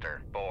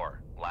 Master 4.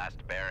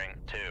 Last bearing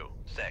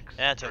 2-6.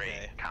 That's 3.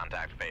 okay.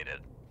 Contact faded.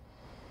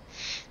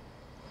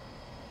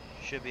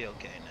 Should be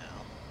okay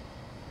now.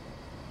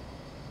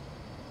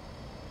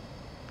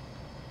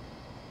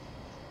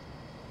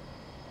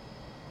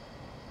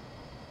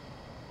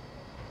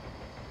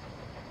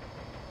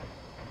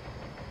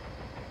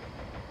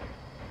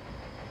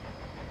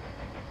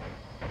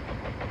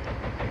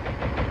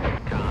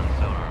 Con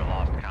sonar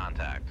lost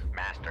contact.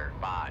 Master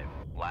 5.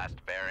 Last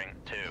bearing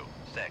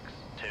 2-6-2.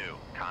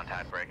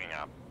 Contact breaking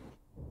up.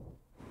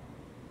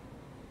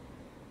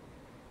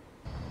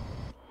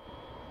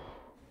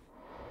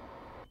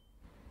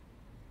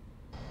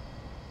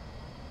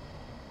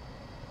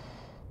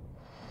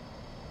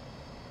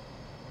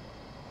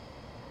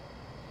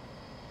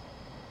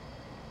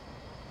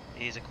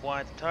 He's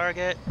acquired the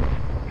target.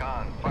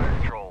 Con, fire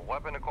control.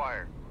 Weapon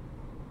acquired.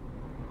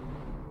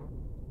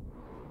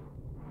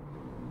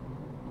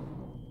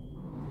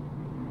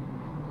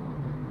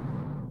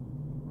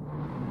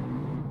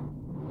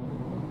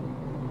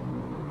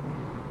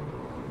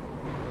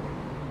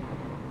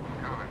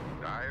 Con,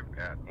 dive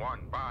at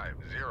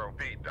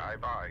 150 feet,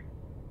 dive by.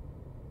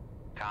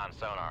 Con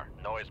sonar.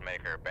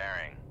 Noisemaker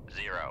bearing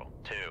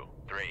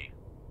 0-2-3.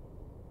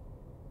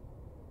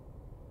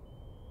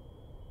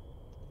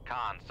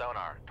 Con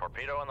sonar.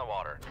 Torpedo in the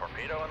water.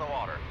 Torpedo in the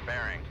water.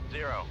 Bearing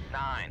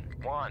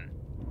 0-9-1.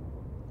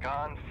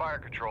 Con, fire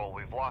control.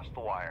 We've lost the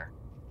wire.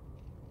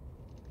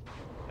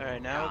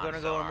 Alright, now Con we're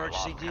gonna go sonar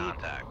emergency lost deep.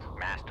 Contact.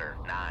 Master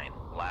 9.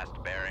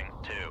 Last bearing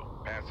 2.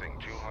 Passing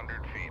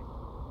 200 feet.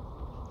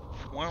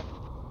 Well,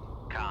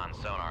 Con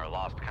sonar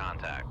lost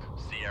contact.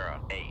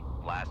 Sierra 8.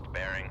 Last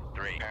bearing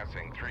 3.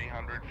 Passing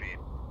 300 feet.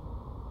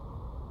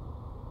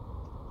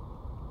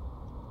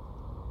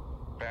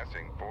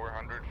 Passing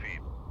 400 feet.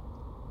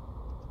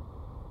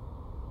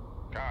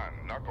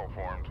 Con, knuckle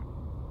formed.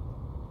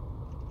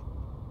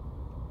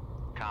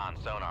 Con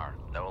sonar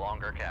no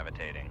longer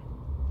cavitating.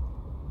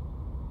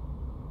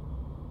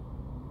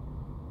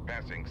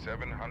 Passing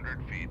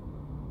 700 feet.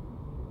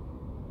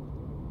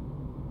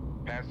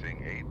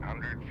 Passing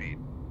 800 feet.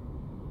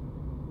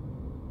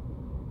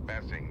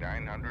 Passing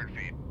 900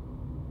 feet.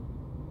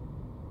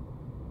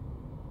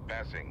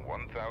 Passing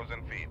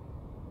 1,000 feet.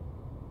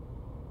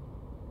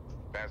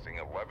 Passing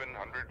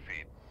 1,100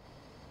 feet.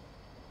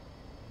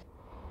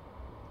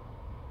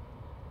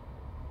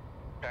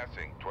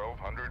 Passing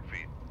 1,200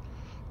 feet.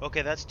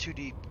 okay, that's too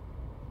deep.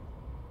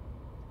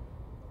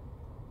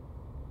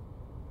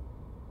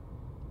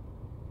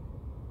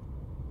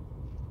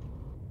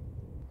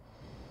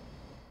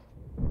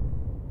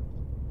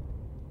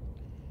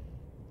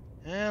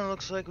 And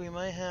looks like we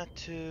might have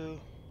to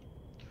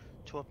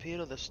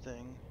torpedo this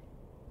thing.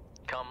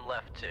 Come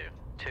left to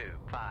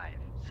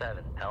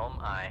 257 Helm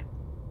I.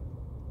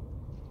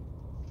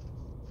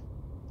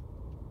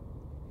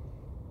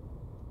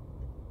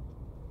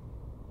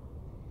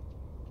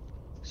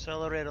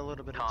 Accelerate a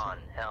little bit of Con time.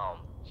 Helm.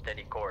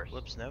 Steady course.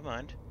 Whoops, never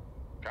mind.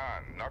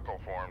 Con, knuckle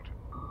formed.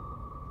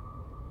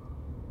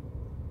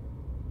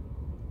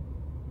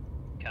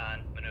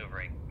 Con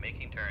maneuvering.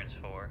 Making turns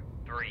for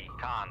 3.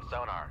 Con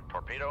sonar.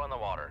 Torpedo in the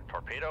water.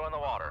 Torpedo in the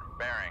water.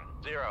 Bearing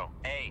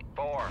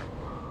 0-8-4.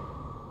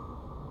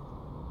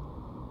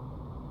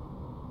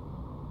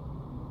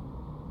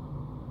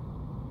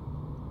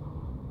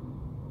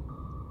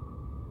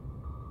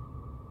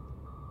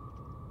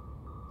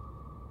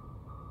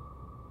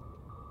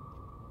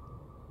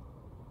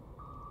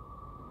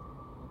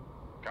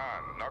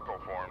 Con, knuckle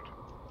formed.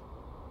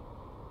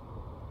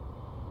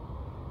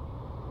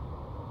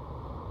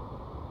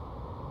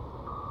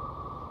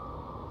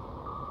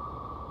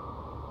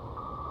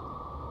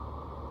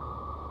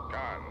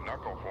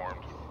 knuckle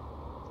formed.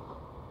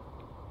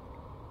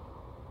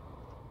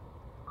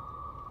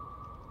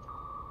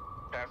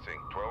 Passing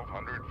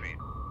 1,200 feet.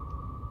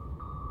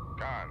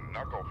 Con,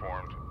 knuckle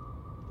formed.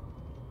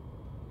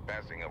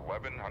 Passing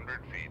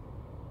 1,100 feet.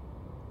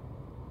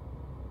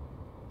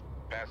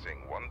 Passing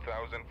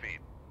 1,000 feet.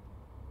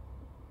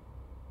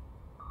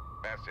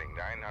 Passing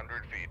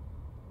 900 feet.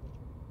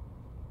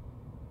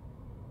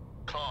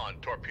 Con,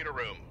 torpedo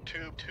room,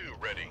 tube 2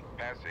 ready.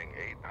 Passing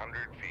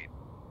 800 feet.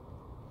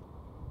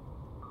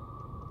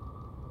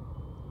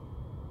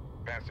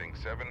 Passing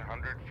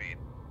 700 feet.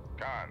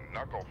 Con,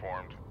 knuckle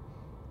formed.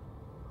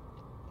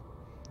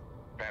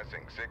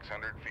 Passing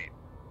 600 feet.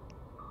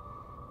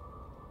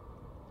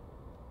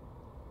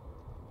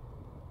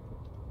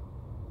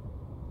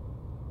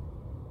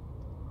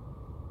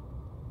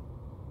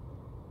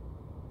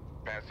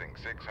 Passing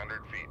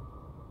 600 feet.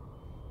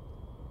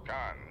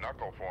 Con,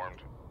 knuckle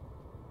formed.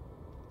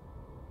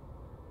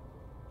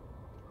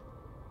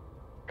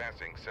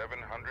 Passing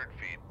 700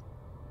 feet.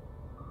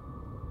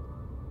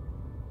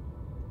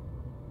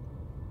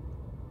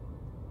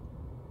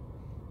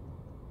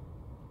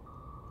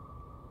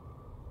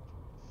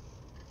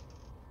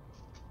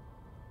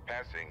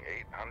 Passing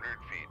 800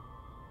 feet.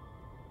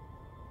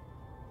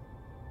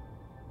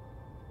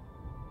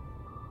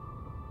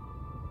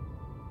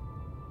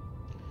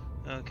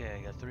 Okay,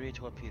 I got 3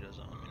 torpedoes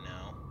on me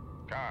now.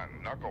 Con,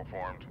 knuckle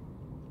formed.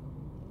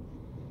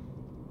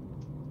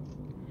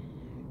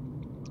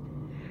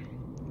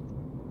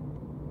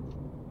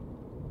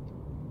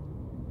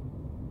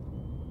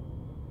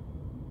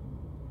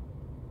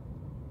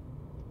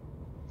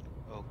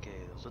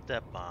 Okay, those are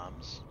depth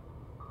bombs.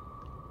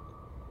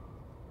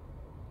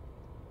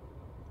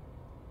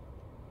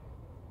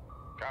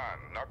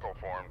 Con, knuckle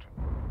formed.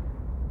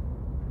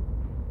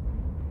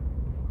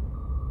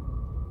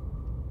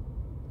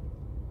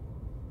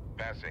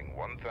 Passing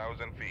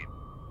 1,000 feet.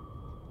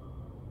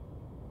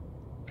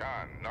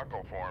 Con,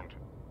 knuckle formed.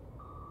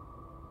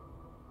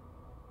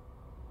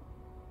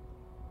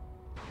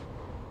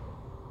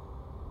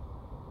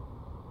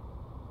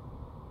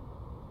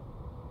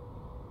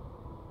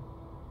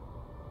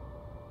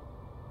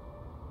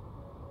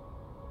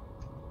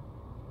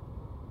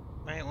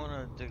 Might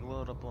want to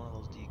load up one of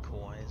those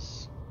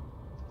decoys.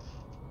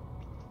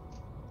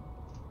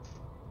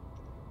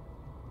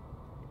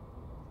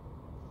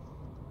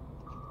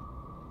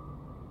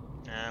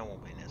 Nah, it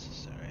won't be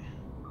necessary.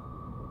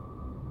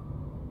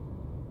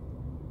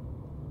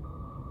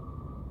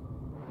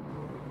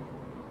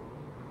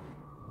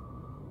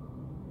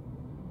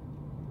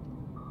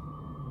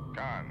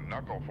 Con,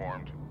 knuckle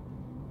formed.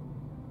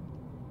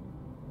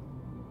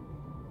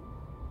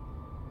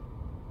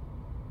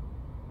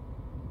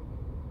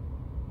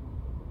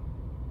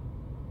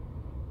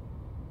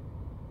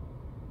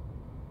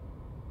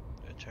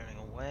 They're turning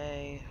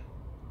away.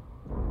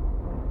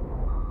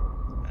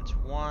 That's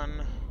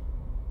one.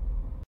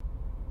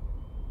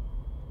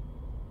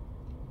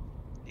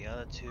 The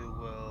other 2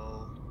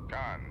 will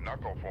Con,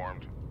 knuckle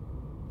formed.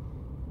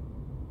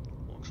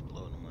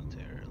 explode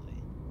momentarily.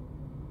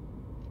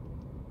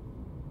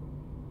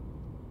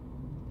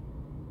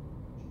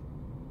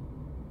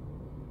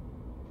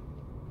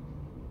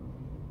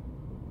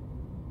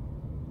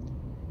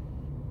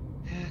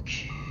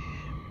 Okay.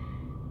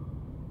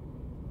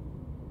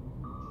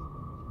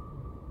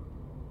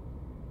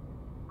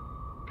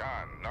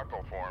 Con,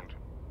 knuckle formed.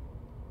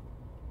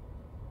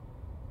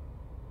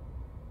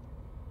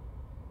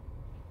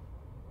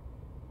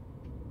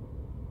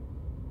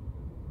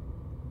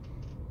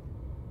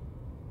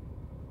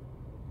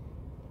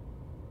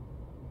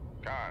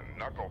 Con,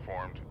 knuckle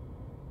formed.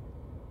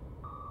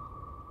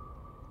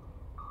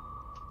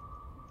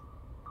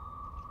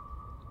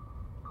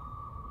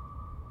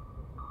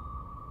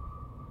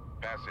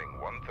 Passing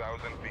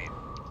 1,000 feet.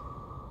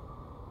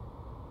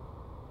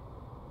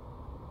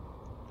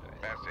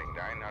 Passing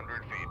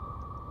 900 feet.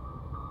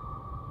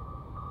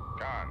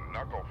 Con,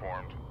 knuckle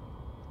formed.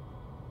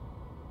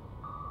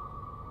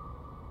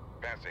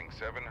 Passing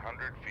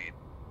 700 feet.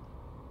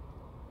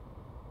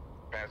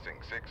 Passing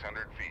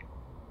 600 feet.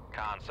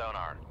 Con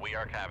sonar, we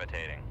are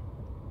cavitating.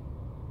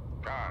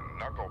 Con,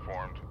 knuckle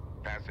formed.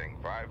 Passing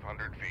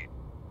 500 feet.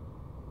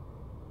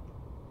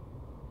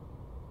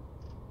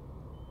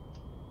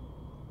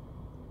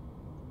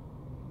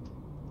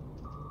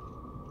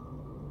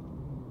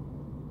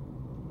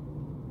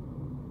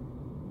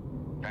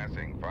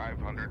 Passing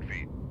 500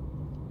 feet.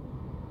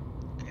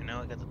 Okay,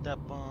 now I got the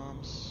depth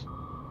bombs.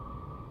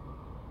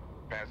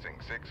 Passing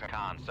 600.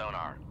 Con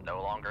sonar,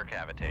 no longer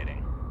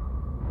cavitating.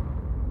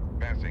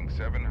 Passing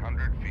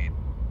 700 feet.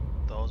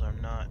 Those are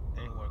not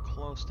anywhere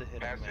close to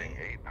hitting Passing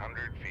me.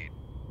 800 feet.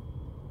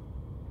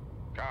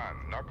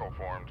 Con, knuckle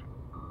formed.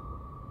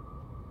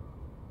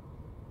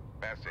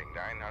 Passing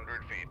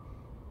 900 feet.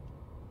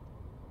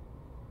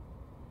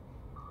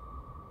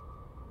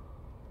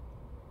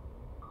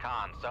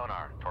 Con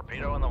sonar,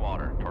 torpedo in the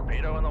water,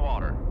 torpedo in the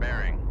water,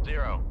 bearing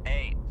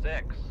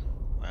 086.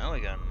 Well, we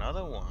got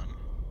another one.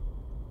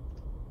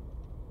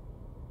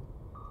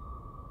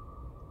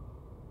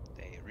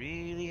 They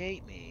really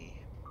hate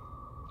me.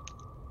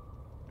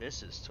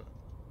 This is.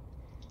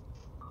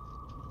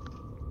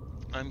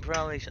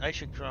 I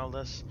should call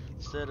this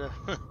instead of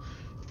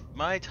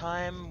my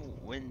time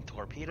in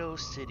Torpedo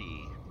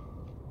City.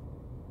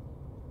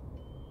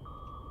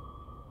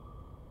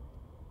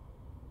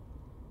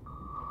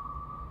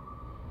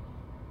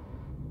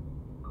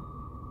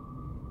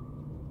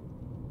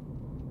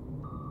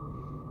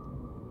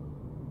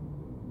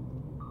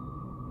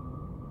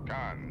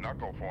 Con,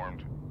 knuckle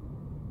formed.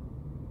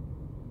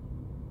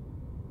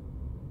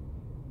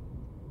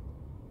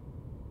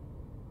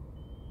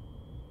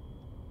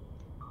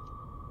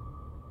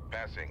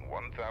 Passing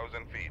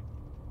 1,000 feet.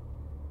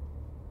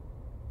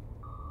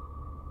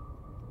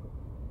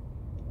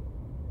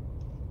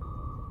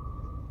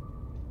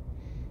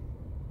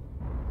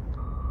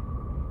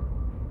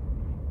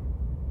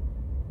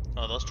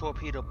 Oh, those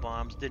torpedo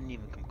bombs didn't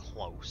even come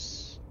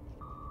close.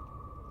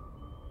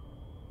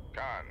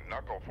 Con,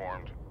 knuckle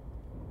formed.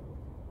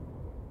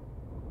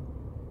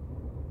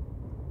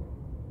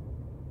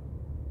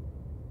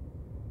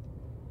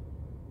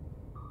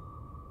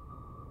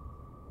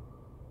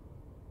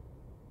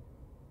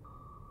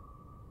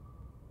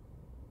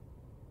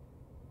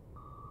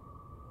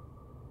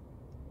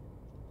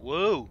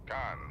 Whoa!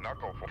 Con,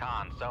 knuckle formed.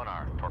 Con,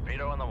 sonar.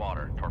 Torpedo in the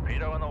water.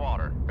 Torpedo in the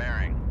water.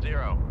 Bearing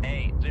 080.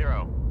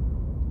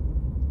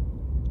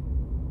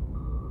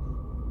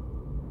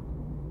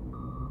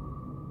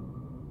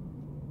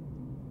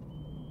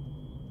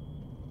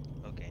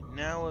 Okay,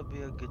 now would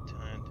be a good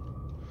time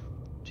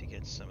to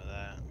get some of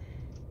that.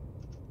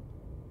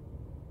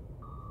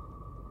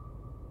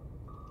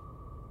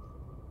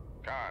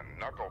 Con,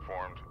 knuckle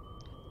formed.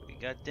 We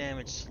got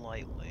damaged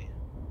slightly.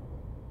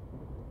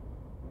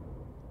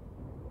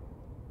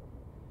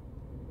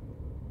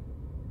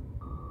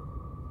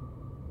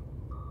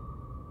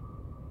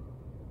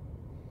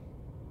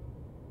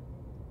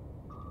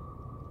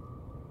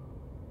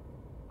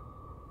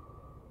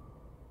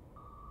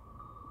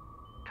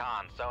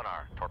 Con,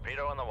 sonar.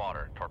 Torpedo in the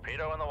water.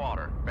 Torpedo in the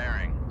water.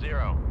 Bearing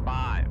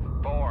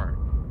 054.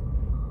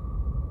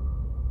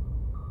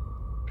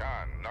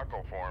 Con,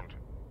 knuckle formed.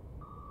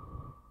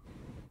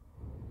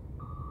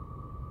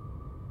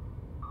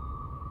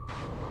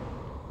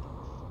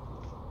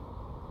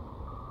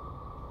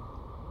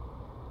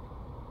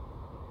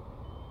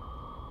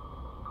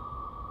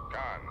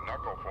 Con,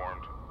 knuckle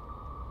formed.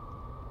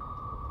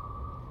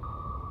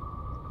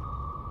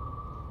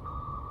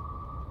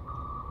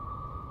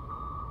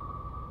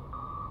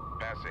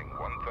 Passing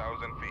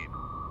 1,000 feet.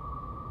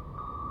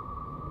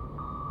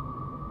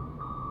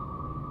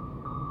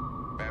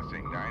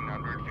 Passing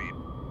 900 feet.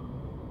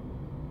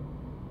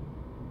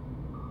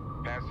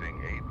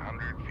 Passing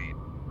 800 feet.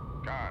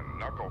 Con,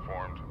 knuckle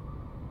formed.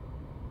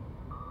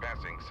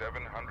 Passing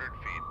 700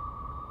 feet.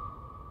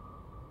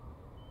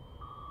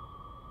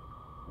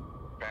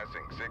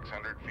 Passing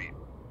 600 feet.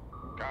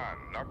 Con,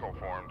 knuckle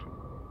formed.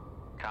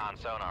 Con,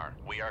 sonar.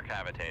 We are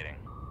cavitating.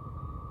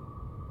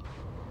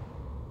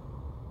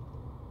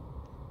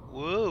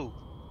 Whoa!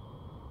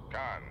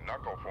 Con,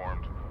 knuckle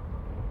formed.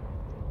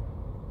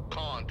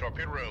 Con,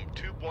 torpedo room,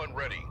 tube 1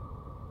 ready.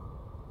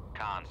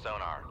 Con,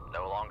 sonar.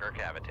 No longer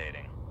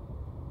cavitating.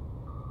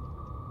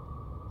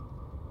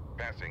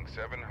 Passing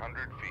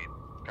 700 feet.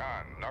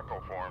 Con,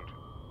 knuckle formed.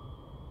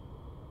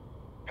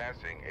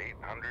 Passing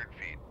 800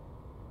 feet.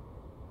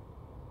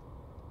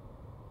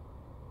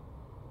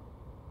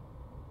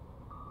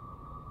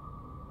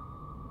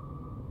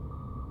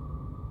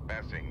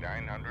 Passing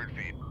 900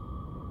 feet.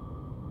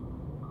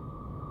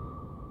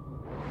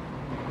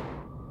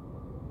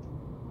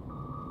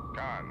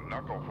 Con,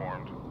 knuckle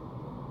formed.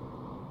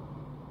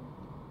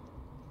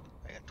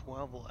 I got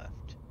 12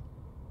 left.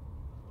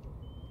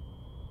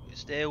 You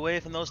stay away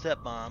from those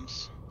step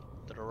bombs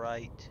to the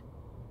right.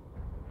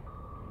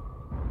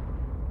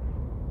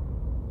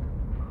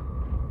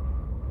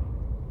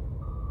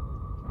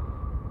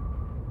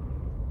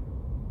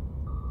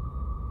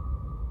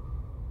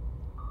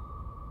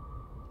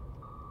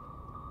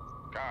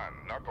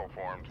 Con, knuckle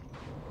formed.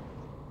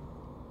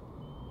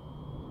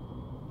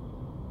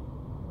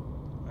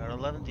 There are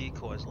 11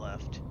 decoys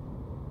left.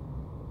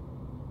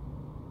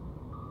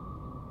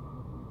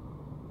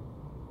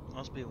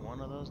 Must be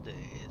one of those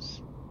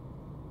days.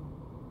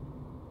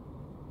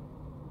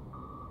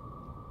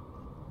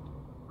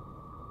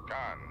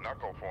 Con,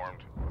 knuckle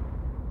formed.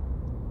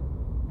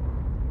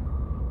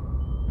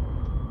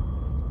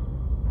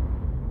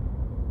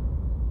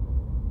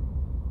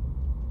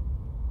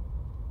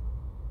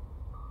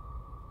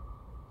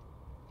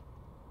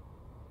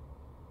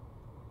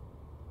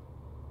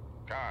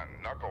 Con,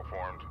 knuckle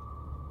formed.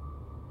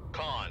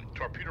 Con,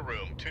 torpedo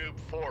room, tube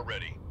 4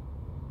 ready.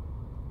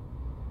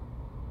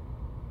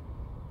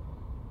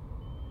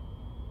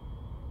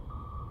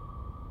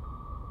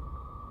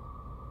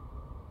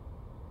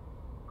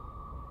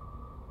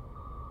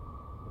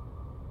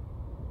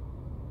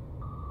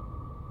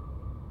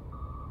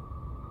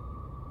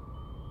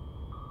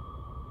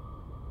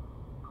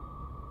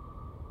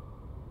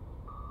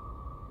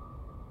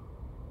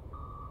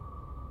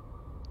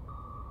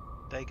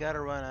 They gotta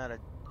run out of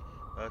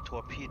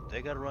torpedo.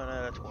 They gotta run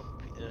out of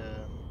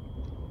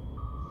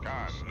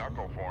Con,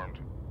 knuckle formed.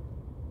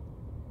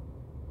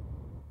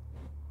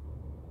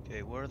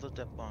 Okay, where do the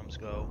depth bombs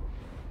go?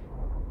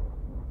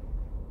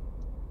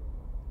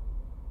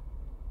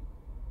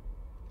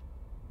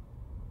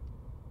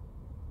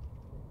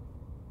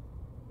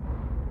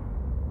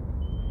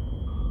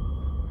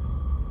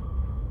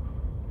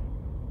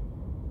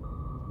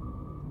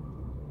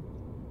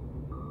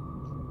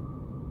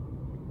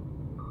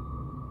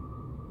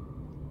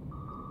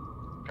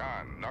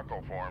 Con,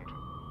 knuckle formed.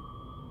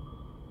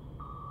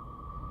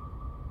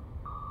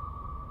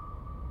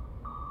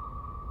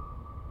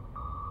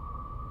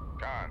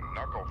 Con,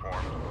 knuckle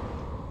formed.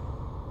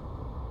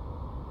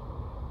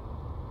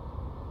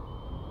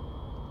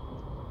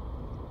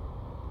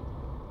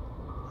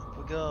 Up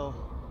we go.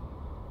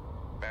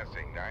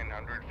 Passing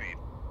 900 feet.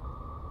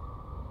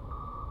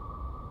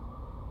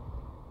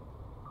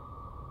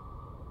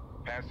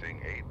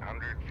 Passing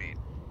 800 feet.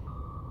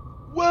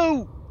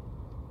 Whoa!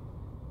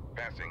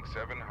 Passing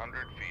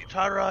 700 feet. It's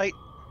alright.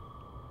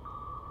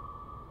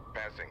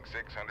 Passing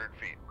 600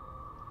 feet.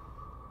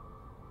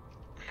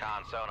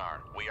 Con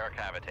sonar, we are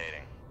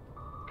cavitating.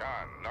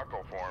 Con,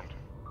 knuckle formed.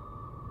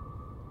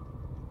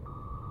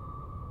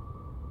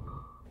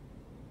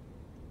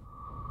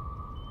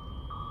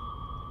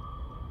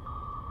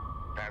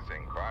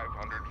 Passing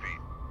 500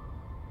 feet.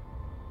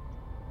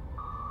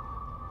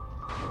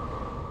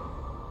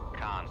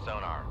 Con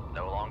sonar,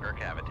 no longer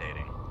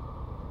cavitating.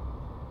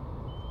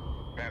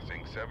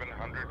 Passing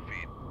 700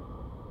 feet.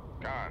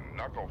 Con,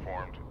 knuckle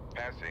formed.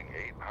 Passing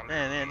 800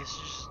 Man, feet. this is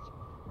just...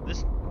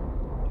 This...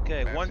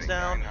 Okay, Passing one's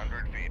down.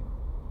 900 feet.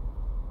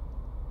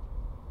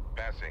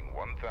 Passing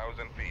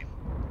 1,000 feet.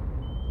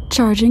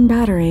 Charging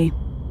battery.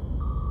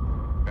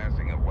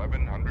 Passing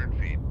 1,100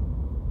 feet.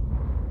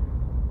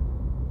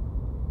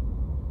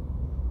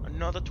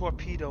 Another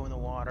torpedo in the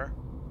water.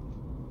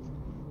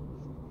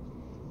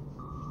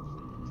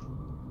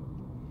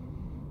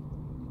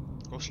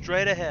 Go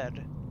straight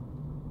ahead.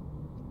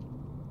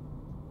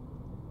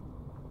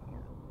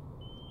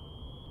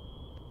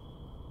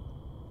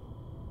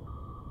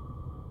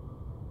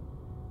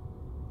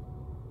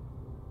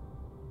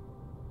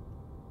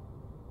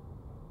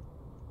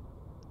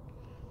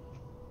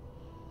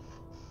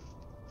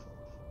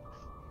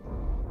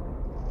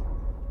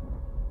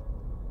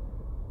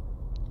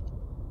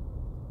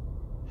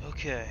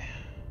 Okay.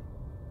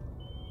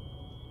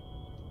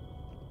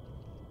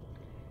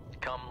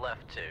 Come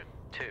left to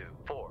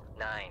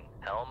 249,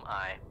 helm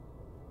I.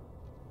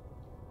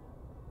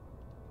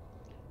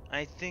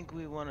 I think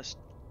we want to...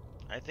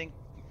 I think...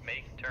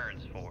 Make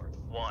turns for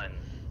 1.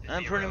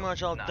 I'm pretty 0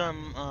 much all knots,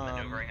 done,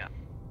 maneuvering up.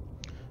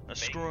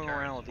 screwing turns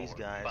around with these for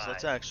guys. 5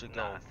 Let's actually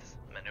go... knots, Let's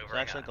maneuvering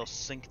actually up. go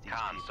sink these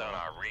Con people.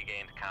 sonar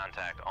regained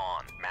contact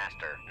on.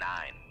 Master 9,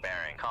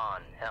 bearing.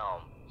 Con,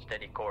 helm,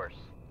 steady course.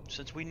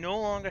 Since we no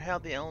longer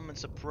have the element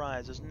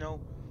surprise, there's no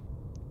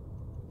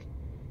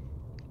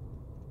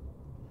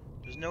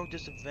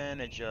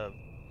disadvantage of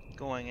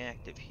going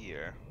active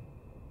here.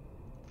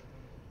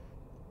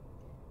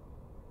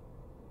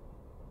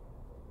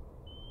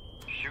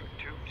 Shoot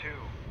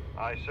 2-2.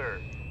 Aye,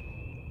 sir.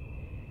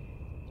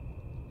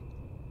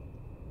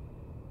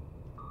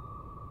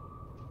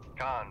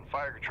 Con,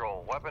 fire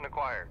control, weapon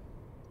acquired.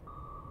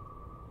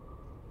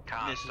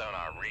 Con This is-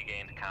 sonar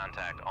regained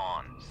contact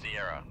on.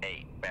 Sierra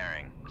 8,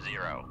 bearing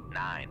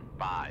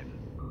 095.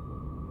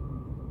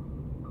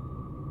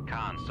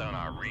 Con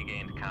sonar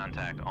regained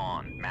contact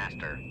on.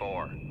 Master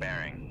 4,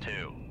 bearing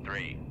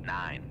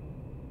 239.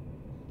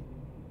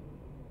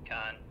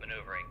 Con,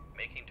 maneuvering,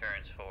 making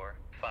turns for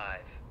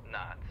 5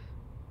 knots.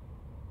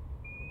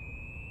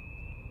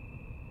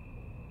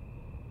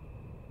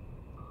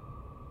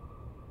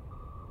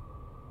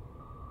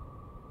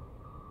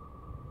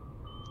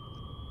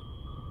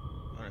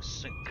 I'm gonna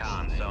sink this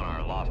Con thing.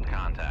 sonar lost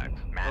contact.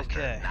 Master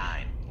Okay.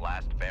 9,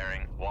 last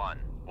bearing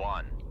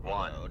 111.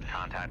 Reload.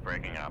 Contact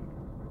breaking up.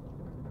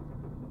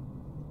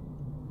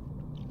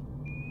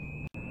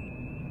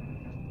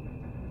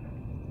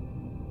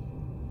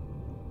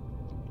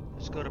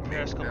 Let's go to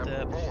periscope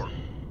Depth depth. 4.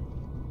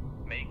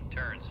 Make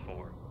turns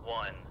for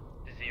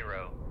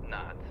 10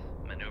 knots,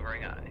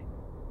 maneuvering I.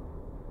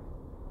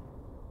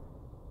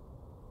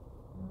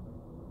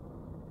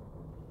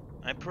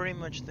 I pretty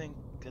much think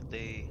that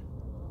they...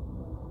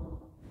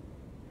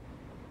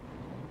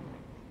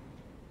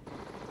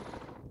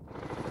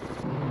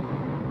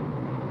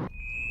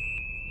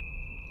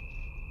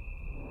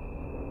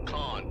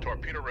 Con,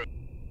 torpedo room.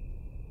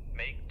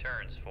 Make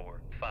turns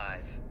for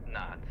 5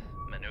 knots,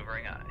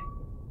 maneuvering I.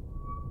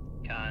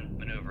 Con,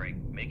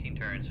 maneuvering, making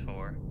turns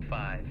for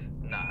 5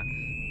 knots.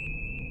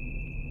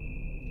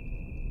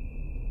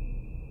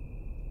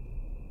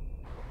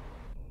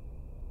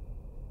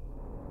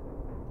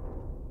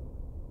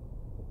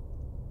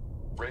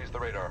 Raise the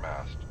radar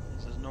mast.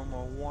 There's no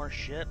more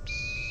warships.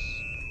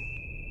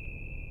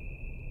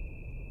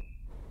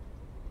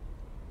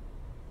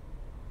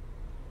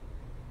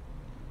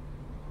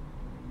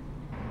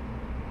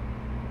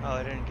 Oh,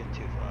 I didn't get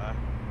too far.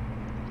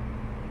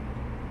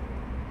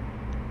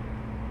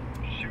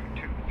 Shoot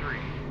 2-3.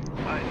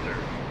 Aye, sir.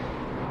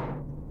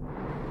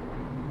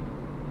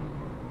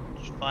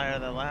 fire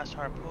the last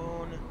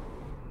harpoon.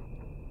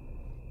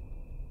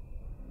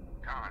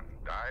 Con,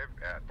 dive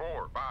at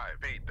 4-5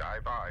 feet.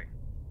 Dive high.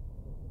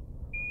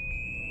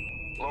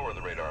 Lower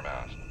the radar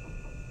mast.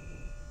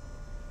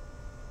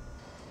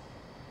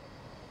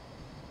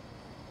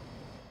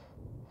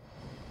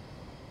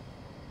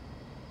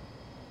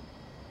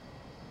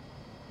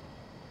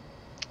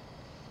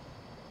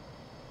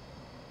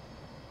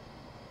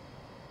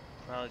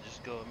 Probably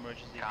just go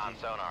emergency Con key,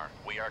 sonar,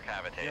 we are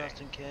cavitating.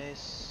 just in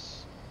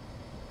case.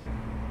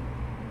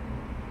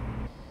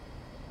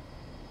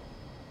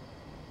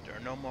 There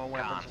are no more Con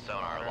weapons in the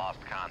sonar water.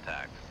 lost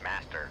contact.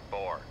 Master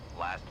 4,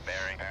 last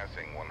bearing.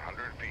 Passing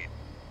 100 feet.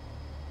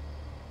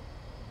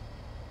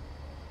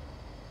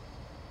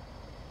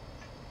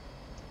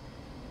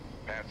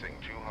 Passing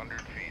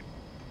 200 feet.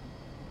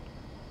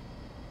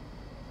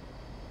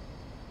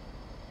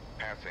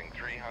 Passing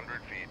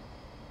 300 feet.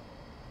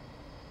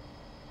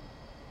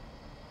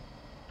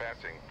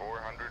 Passing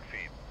 400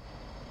 feet.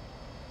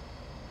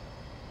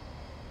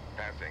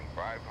 Passing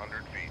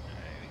 500 feet.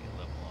 Alright, we can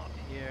level off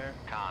here.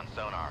 Con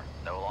sonar,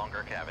 no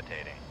longer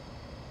cavitating.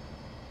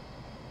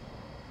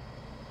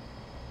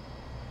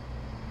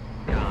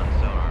 Con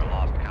sonar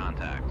lost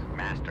contact.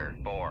 Master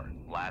 4,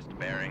 last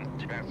bearing.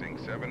 Passing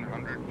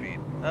 700 feet.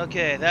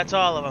 Okay, that's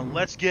all of them.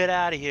 Let's get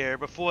out of here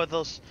before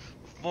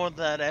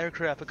that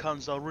aircraft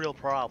becomes a real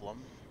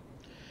problem.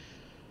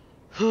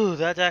 Whew,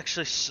 that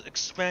actually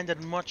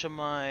expanded much of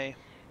my.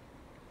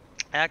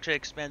 Actually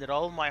expanded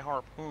all of my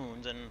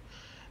harpoons and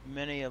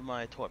many of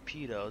my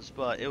torpedoes,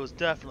 but it was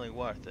definitely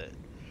worth it.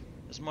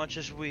 As much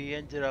as we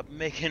ended up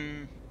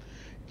making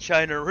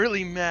China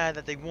really mad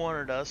that they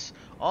wanted us,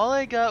 all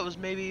I got was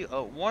maybe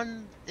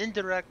one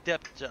indirect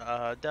depth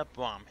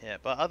bomb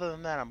hit, but other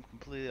than that, I'm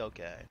completely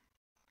okay.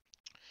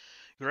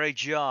 Great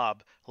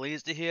job.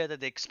 Pleased to hear that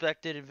the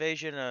expected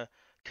invasion of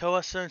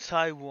Khoasan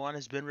Taiwan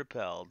has been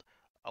repelled.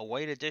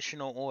 Await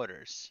additional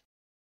orders.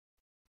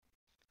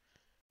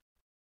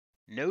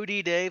 No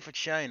D-Day for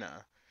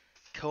China.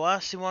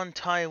 Khoasan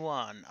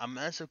Taiwan, a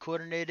massive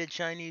coordinated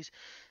Chinese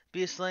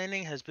base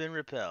landing has been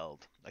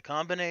repelled. A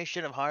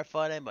combination of hard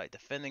fighting by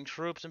defending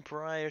troops and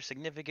prior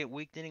significant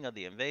weakening of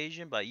the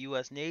invasion by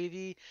U.S.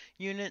 Navy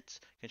units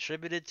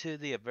contributed to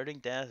the averting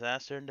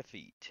disaster and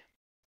defeat.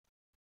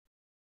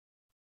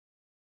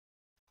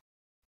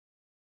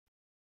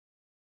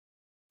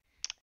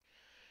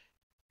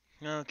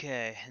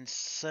 Okay, and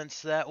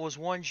since that was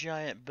one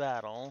giant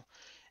battle,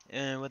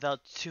 and without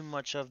too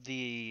much of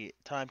the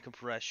time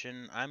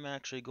compression, I'm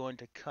actually going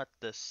to cut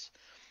this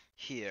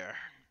here.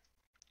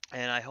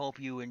 And I hope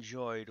you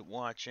enjoyed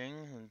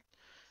watching.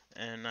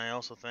 And I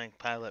also thank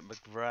Pilot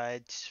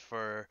McBride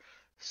for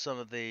some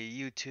of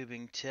the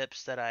YouTubing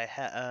tips that I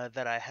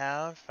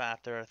have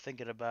after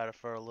thinking about it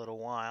for a little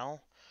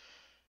while.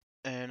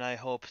 And I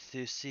hope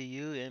to see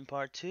you in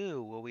part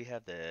 2, where we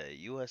have the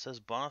USS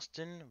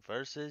Boston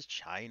versus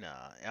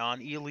China on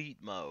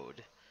Elite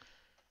mode.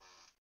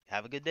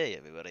 Have a good day,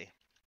 everybody.